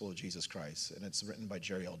Gospel of Jesus Christ, and it's written by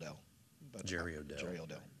Jerry Odell. Jerry Odell. Jerry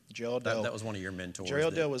Odell. That was one of your mentors. Jerry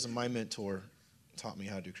Odell was my mentor. Taught me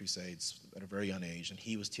how to do crusades at a very young age, and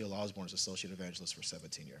he was T.L. Osborne's associate evangelist for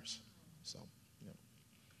 17 years. So,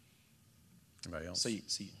 Anybody else? So So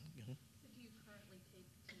do you currently take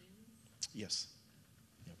teams? Yes.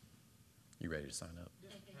 You ready to sign up?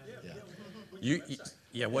 Yeah.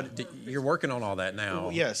 You're working on all that now.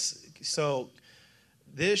 Yes. So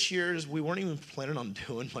this year's, we weren't even planning on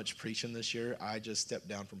doing much preaching this year. I just stepped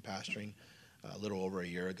down from pastoring a little over a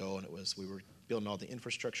year ago, and we were building all the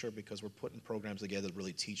infrastructure because we're putting programs together to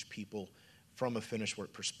really teach people from a finished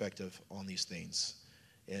work perspective on these things.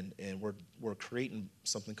 And we're creating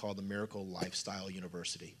something called the Miracle Lifestyle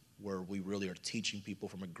University, where we really are teaching people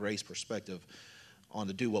from a grace perspective on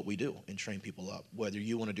to do what we do and train people up, whether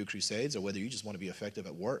you want to do crusades or whether you just want to be effective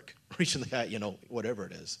at work, reaching the guy, whatever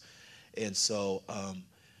it is. And so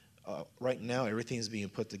right now everything's being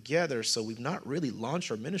put together, so we've not really launched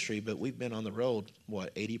our ministry, but we've been on the road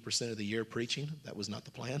 80% of the year preaching. That was not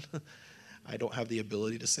the plan. I don't have the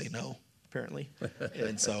ability to say no, apparently.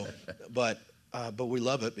 And so but we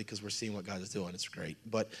love it because we're seeing what God is doing. It's great.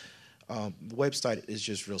 But the website is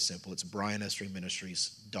just real simple. It's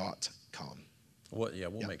brianesringministries.com.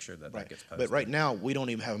 We'll make sure that gets posted. But right now we don't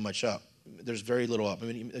even have much up. There's very little up.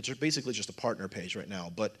 It's basically just a partner page right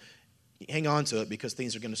now, but hang on to it because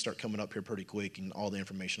things are going to start coming up here pretty quick, and all the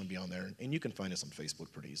information will be on there. And you can find us on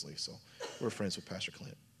Facebook pretty easily. So we're friends with Pastor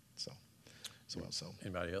Clint. So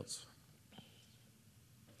Anybody else?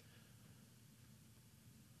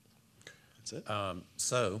 That's it.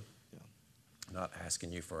 So, Yeah. not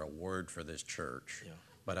asking you for a word for this church, Yeah.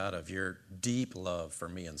 but out of your deep love for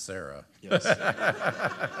me and Sarah, Yes.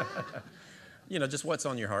 just what's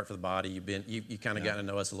on your heart for the body. You kind of Yeah. gotten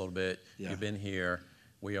to know us a little bit. Yeah. You've been here.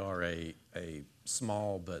 We are a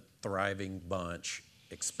small but thriving bunch,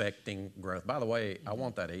 expecting growth. By the way, I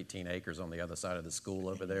want that 18 acres on the other side of the school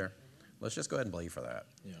over there. Let's just go ahead and believe for that.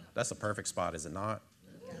 Yeah. That's a perfect spot, is it not?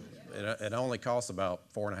 It only costs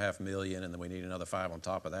about $4.5 million, and then we need another $5 million on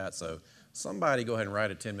top of that. So somebody go ahead and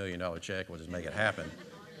write a $10 million check. We'll just make it happen.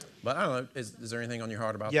 But I don't know. Is there anything on your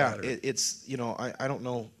heart about that? Yeah, it's, I don't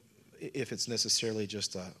know if it's necessarily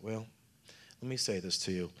just, well, let me say this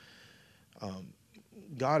to you.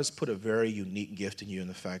 God has put a very unique gift in you in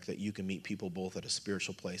the fact that you can meet people both at a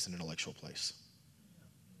spiritual place and an intellectual place.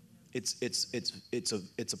 It's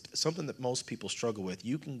something that most people struggle with.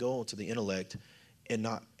 You can go to the intellect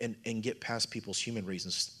and get past people's human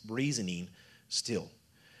reasoning still.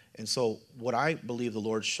 And so what I believe the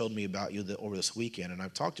Lord showed me about you over this weekend, and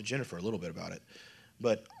I've talked to Jennifer a little bit about it,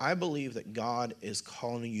 but I believe that God is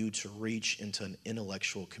calling you to reach into an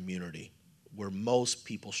intellectual community where most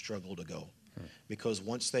people struggle to go. Because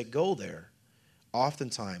once they go there,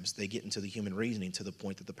 oftentimes they get into the human reasoning to the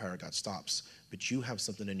point that the power of God stops. But you have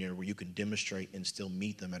something in there where you can demonstrate and still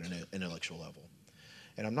meet them at an intellectual level.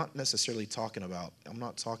 And I'm not necessarily talking about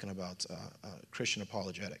Christian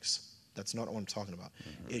apologetics. That's not what I'm talking about.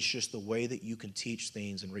 Mm-hmm. It's just the way that you can teach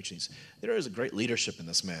things and reach things. There is a great leadership in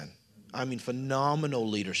this man. I mean, phenomenal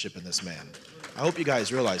leadership in this man. I hope you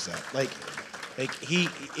guys realize that.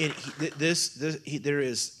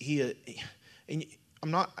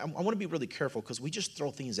 I want to be really careful because we just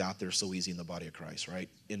throw things out there so easy in the body of Christ, right?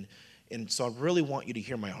 And so I really want you to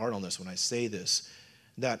hear my heart on this when I say this,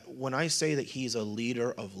 that when I say that he's a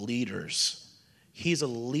leader of leaders, he's a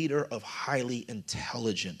leader of highly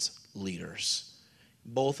intelligent leaders,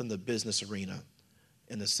 both in the business arena,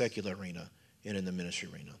 in the secular arena, and in the ministry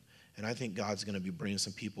arena. And I think God's going to be bringing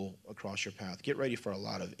some people across your path. Get ready for a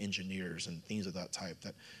lot of engineers and things of that type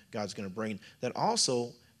that God's going to bring, that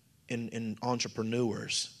also in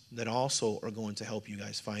entrepreneurs that also are going to help you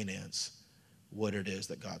guys finance what it is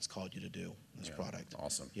that God's called you to do in this product.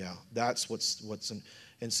 Awesome. Yeah, that's what's in.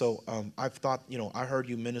 And so I've thought, I heard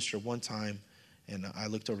you minister one time, and I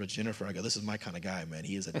looked over to Jennifer. I go, this is my kind of guy, man.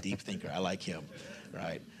 He is a deep thinker. I like him,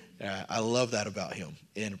 right? I love that about him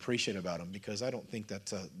and appreciate about him, because I don't think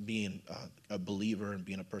that being a believer and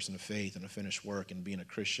being a person of faith and a finished work and being a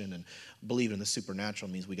Christian and believing in the supernatural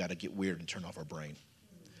means we got to get weird and turn off our brain.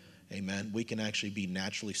 Amen. We can actually be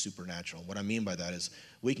naturally supernatural. What I mean by that is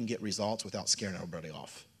we can get results without scaring everybody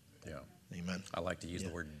off. Yeah. Amen. I like to use the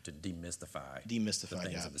word to demystify the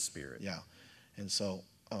things of the Spirit. Yeah. And so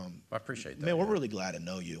I appreciate that. Man, we're really glad to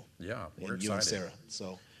know you. Yeah, we're excited. You and Sarah.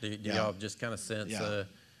 So do y'all just kind of sense a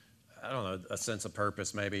sense of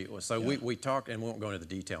purpose maybe? So we talked, and we won't go into the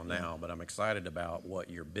detail now, but I'm excited about what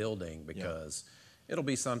you're building, because it'll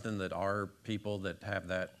be something that our people that have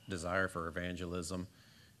that desire for evangelism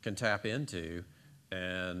can tap into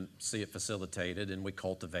and see it facilitated, and we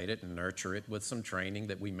cultivate it and nurture it with some training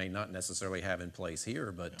that we may not necessarily have in place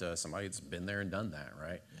here, but somebody that's been there and done that,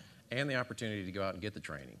 right? Yeah. And the opportunity to go out and get the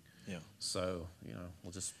training. Yeah. So,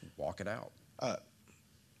 we'll just walk it out.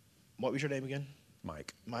 What was your name again?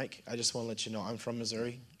 Mike. Mike, I just want to let you know I'm from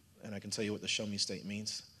Missouri, and I can tell you what the Show Me State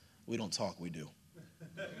means. We don't talk, we do.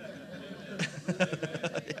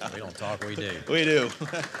 We don't talk, we do. We do.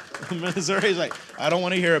 Missouri's like, I don't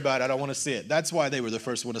want to hear about it, I don't want to see it. That's why they were the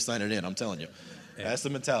first one to sign it in, I'm telling you. That's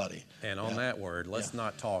the mentality. And on that word, let's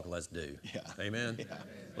not talk, let's do. Yeah. Amen? Yeah.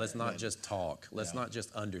 Let's not just talk. Let's not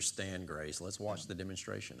just understand grace. Let's watch the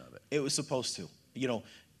demonstration of it. It was supposed to.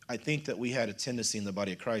 I think that we had a tendency in the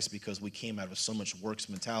body of Christ, because we came out of so much works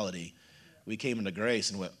mentality. We came into grace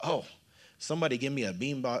and went, oh, somebody give me a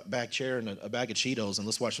bean back chair and a bag of Cheetos and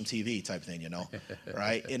let's watch some TV type thing,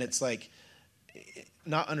 right? And it's like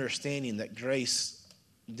not understanding that grace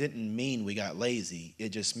didn't mean we got lazy. It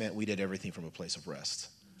just meant we did everything from a place of rest.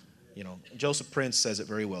 Joseph Prince says it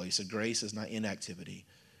very well. He said, grace is not inactivity,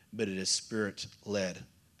 but it is spirit-led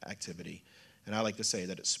activity. And I like to say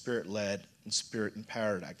that it's spirit-led and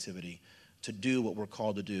spirit-empowered activity to do what we're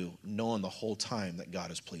called to do, knowing the whole time that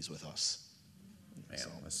God is pleased with us. Man,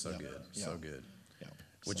 that's so good. So good. Yeah.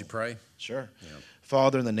 Would you pray? Sure. Yeah.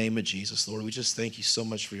 Father, in the name of Jesus, Lord, we just thank you so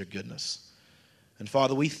much for your goodness. And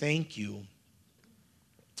Father, we thank you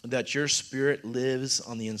that your Spirit lives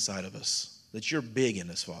on the inside of us, that you're big in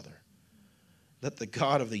us, Father, that the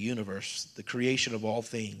God of the universe, the creation of all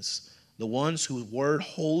things, the ones whose word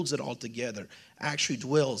holds it all together, actually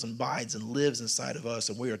dwells and abides and lives inside of us,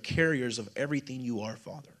 and we are carriers of everything you are,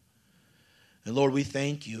 Father. And Lord, we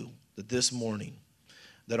thank you that this morning,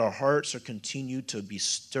 that our hearts are continued to be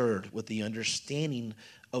stirred with the understanding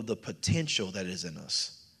of the potential that is in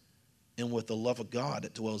us, and with the love of God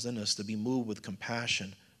that dwells in us, to be moved with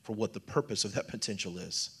compassion for what the purpose of that potential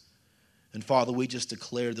is. And Father, we just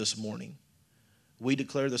declare this morning,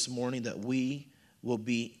 that we will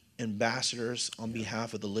be ambassadors on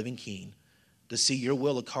behalf of the living King to see your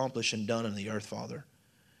will accomplished and done on the earth, Father.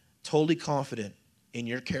 Totally confident in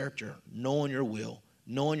your character, knowing your will,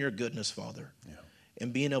 knowing your goodness, Father,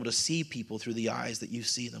 and being able to see people through the eyes that you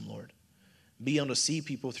see them, Lord. Be able to see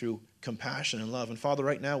people through compassion and love. And Father,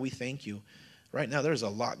 right now we thank you. Right now there's a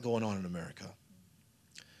lot going on in America.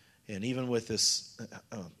 And even with this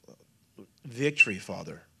victory,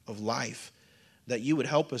 Father, of life, that you would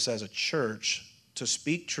help us as a church to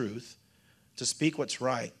speak truth, to speak what's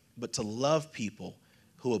right, but to love people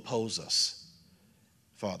who oppose us,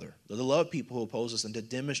 Father. To love people who oppose us and to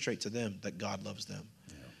demonstrate to them that God loves them.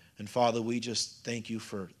 Yeah. And Father, we just thank you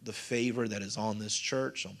for the favor that is on this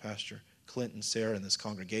church, on Pastor Clint and Sarah and this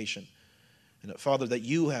congregation. And that, Father, that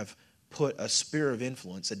you have put a sphere of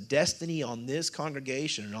influence, a destiny on this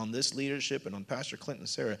congregation and on this leadership and on Pastor Clint and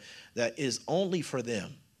Sarah that is only for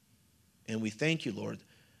them. And we thank you, Lord,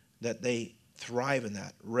 that they thrive in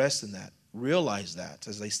that, rest in that, realize that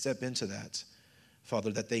as they step into that,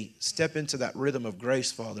 Father, that they step into that rhythm of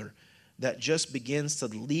grace, Father, that just begins to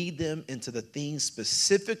lead them into the things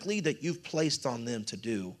specifically that you've placed on them to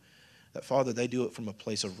do. That, Father, they do it from a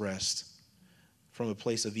place of rest, from a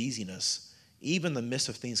place of easiness, even in the midst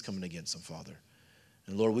of things coming against them, Father.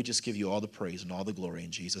 And Lord, we just give you all the praise and all the glory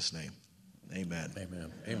in Jesus' name. Amen.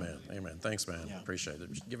 Amen. Amen. Amen. Thanks, man. Yeah. Appreciate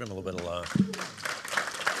it. Just give him a little bit of love.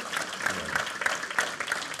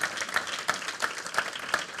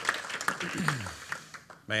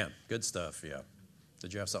 Man, good stuff. Yeah.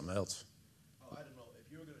 Did you have something else? Oh, I don't know.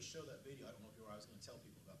 If you were going to show that video, I don't know if you were. I was going to tell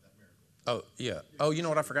people about that miracle. Oh, yeah. Oh, you know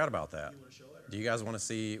what? I forgot about that. You want to show it? Do you guys want to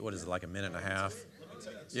see, what is it, like a minute and a half?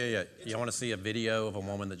 Yeah. You want to see a video of a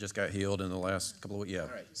woman that just got healed in the last couple of weeks? Yeah. All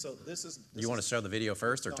right. So this is. You want to show the video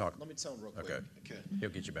first or talk? Let me tell them real quick. Okay. He'll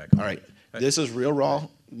get you back. All right. This is real raw.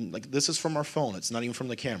 Like, this is from our phone. It's not even from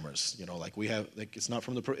the cameras. You know, like we have, like, it's not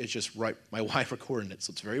from the, it's just right. My wife recording it,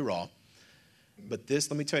 so it's very raw. But this,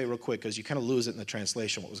 let me tell you real quick, because you kind of lose it in the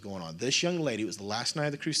translation what was going on. This young lady, it was the last night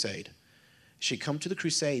of the crusade. She'd come to the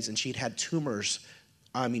crusades, and she'd had tumors,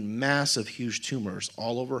 massive, huge tumors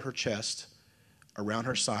all over her chest, around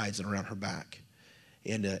her sides, and around her back.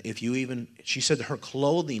 And she said that her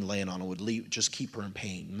clothing laying on her would just keep her in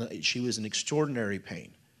pain. She was in extraordinary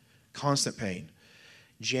pain, constant pain.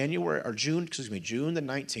 June the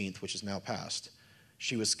 19th, which is now past,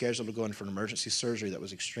 she was scheduled to go in for an emergency surgery that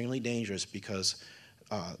was extremely dangerous because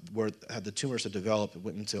where the tumors had developed, it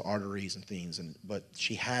went into arteries and things. But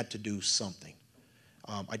she had to do something.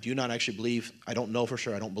 I do not actually believe, I don't know for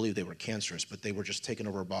sure, I don't believe they were cancerous, but they were just taking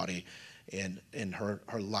over her body, and her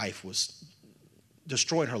life was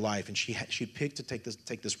destroying her life, and she picked to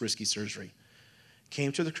take this risky surgery.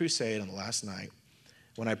 Came to the crusade on the last night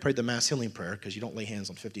when I prayed the mass healing prayer, because you don't lay hands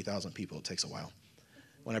on 50,000 people, it takes a while.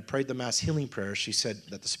 When I prayed the mass healing prayer, she said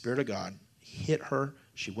that the Spirit of God hit her.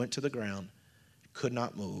 She went to the ground, could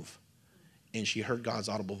not move, and she heard God's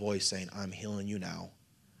audible voice saying, "I'm healing you now."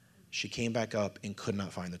 She came back up and could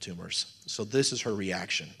not find the tumors. So this is her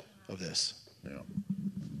reaction of this. Yeah.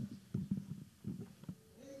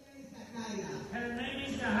 Her name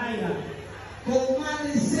is Nahaya. Con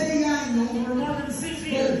más de 6 años, For more than 6 por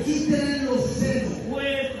years, quiste en los senos.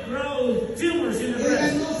 with growth tumors in the Ella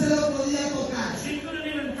breast. no se lo podía tocar. She couldn't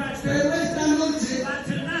even touch Pero them. esta noche, But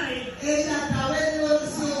tonight, ella a través de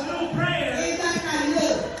oración, through prayer, ella cayó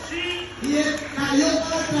she y él cayó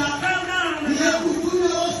para atrás fell down on y the él ground escuchó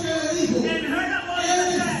una voz que le dijo, and heard a voice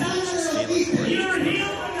eres that sana de said, los quistes, "You're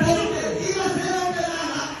healed from the tumor porque iba a ser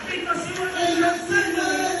operada because you were el in the 29 surgery."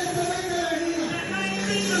 de este mes que venía. The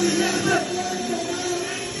 19th of December, and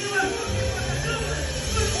you were looking for the tumor.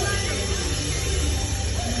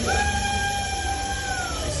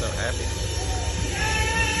 He's so happy.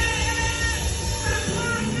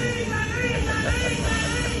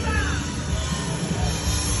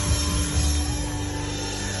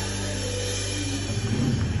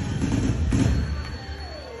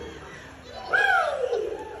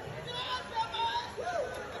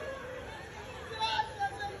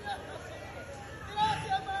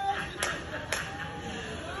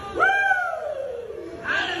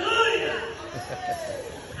 Hallelujah!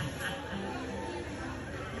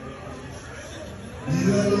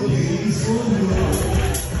 Mira lo que hizo Dios.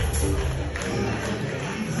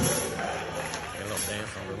 Get a little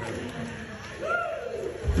dance on the room.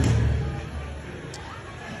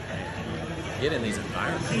 get in these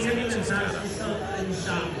environments. She And didn't it's even just have kinda, herself in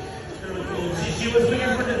shock. She was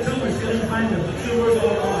looking for the tumor. She couldn't find them. The tumor was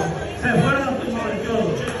all gone. Se fueron los tumores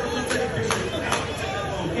todos.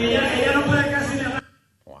 Ella no puede casi ni hablar.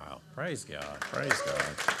 wow. Praise God. Praise God.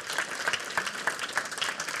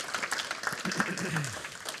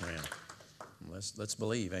 Man, let's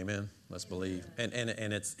believe. Amen. Let's believe. And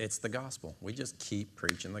it's the gospel. We just keep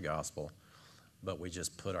preaching the gospel, but we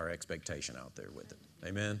just put our expectation out there with it.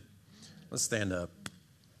 Amen. Let's stand up.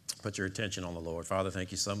 Put your attention on the Lord. Father,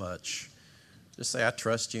 thank you so much. Just say, I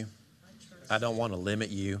trust you. I don't want to limit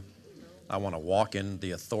you. I want to walk in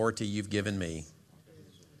the authority you've given me,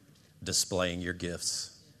 displaying your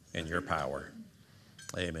gifts and your power.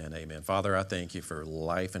 Amen, amen. Father, I thank you for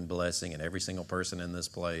life and blessing in every single person in this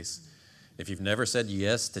place. If you've never said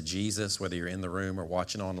yes to Jesus, whether you're in the room or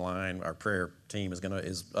watching online, our prayer team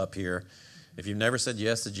is up here. If you've never said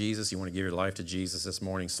yes to Jesus, you want to give your life to Jesus this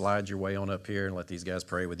morning, slide your way on up here and let these guys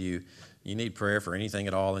pray with you. You need prayer for anything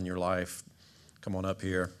at all in your life, come on up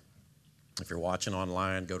here. If you're watching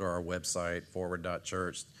online, go to our website,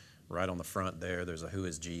 forward.church. Right on the front there's a Who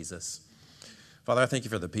is Jesus. Father, I thank you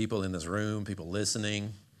for the people in this room, people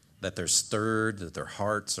listening, that they're stirred, that their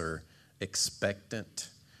hearts are expectant,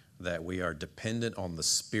 that we are dependent on the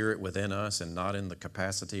Spirit within us and not in the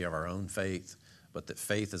capacity of our own faith, but that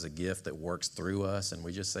faith is a gift that works through us, and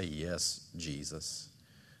we just say, yes, Jesus.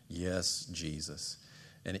 Yes, Jesus.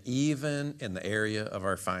 And even in the area of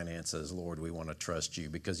our finances, Lord, we want to trust you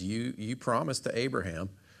because you promised to Abraham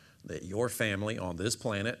that your family on this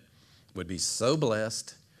planet would be so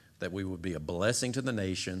blessed that we would be a blessing to the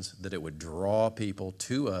nations, that it would draw people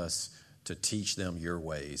to us to teach them your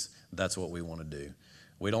ways. That's what we want to do.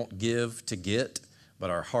 We don't give to get,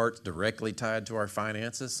 but our heart's directly tied to our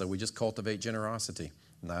finances, so we just cultivate generosity,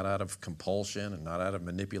 not out of compulsion and not out of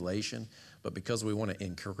manipulation, but because we want to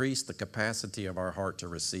increase the capacity of our heart to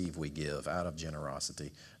receive, we give out of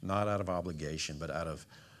generosity, not out of obligation, but out of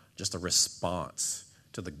just a response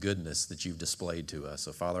to the goodness that you've displayed to us.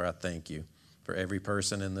 So, Father, I thank you for every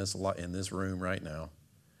person in this room right now,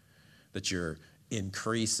 that you're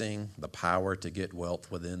increasing the power to get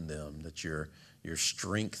wealth within them, that you're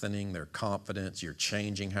strengthening their confidence, you're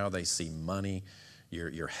changing how they see money,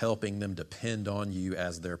 you're helping them depend on you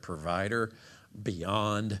as their provider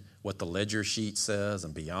beyond what the ledger sheet says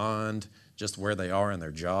and beyond just where they are in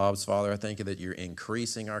their jobs. Father, I thank you that you're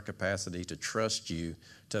increasing our capacity to trust you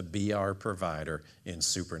to be our provider in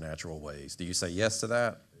supernatural ways. Do you say yes to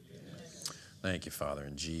that? Yes. Thank you, Father,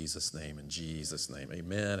 in Jesus' name, in Jesus' name.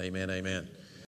 Amen, amen, amen.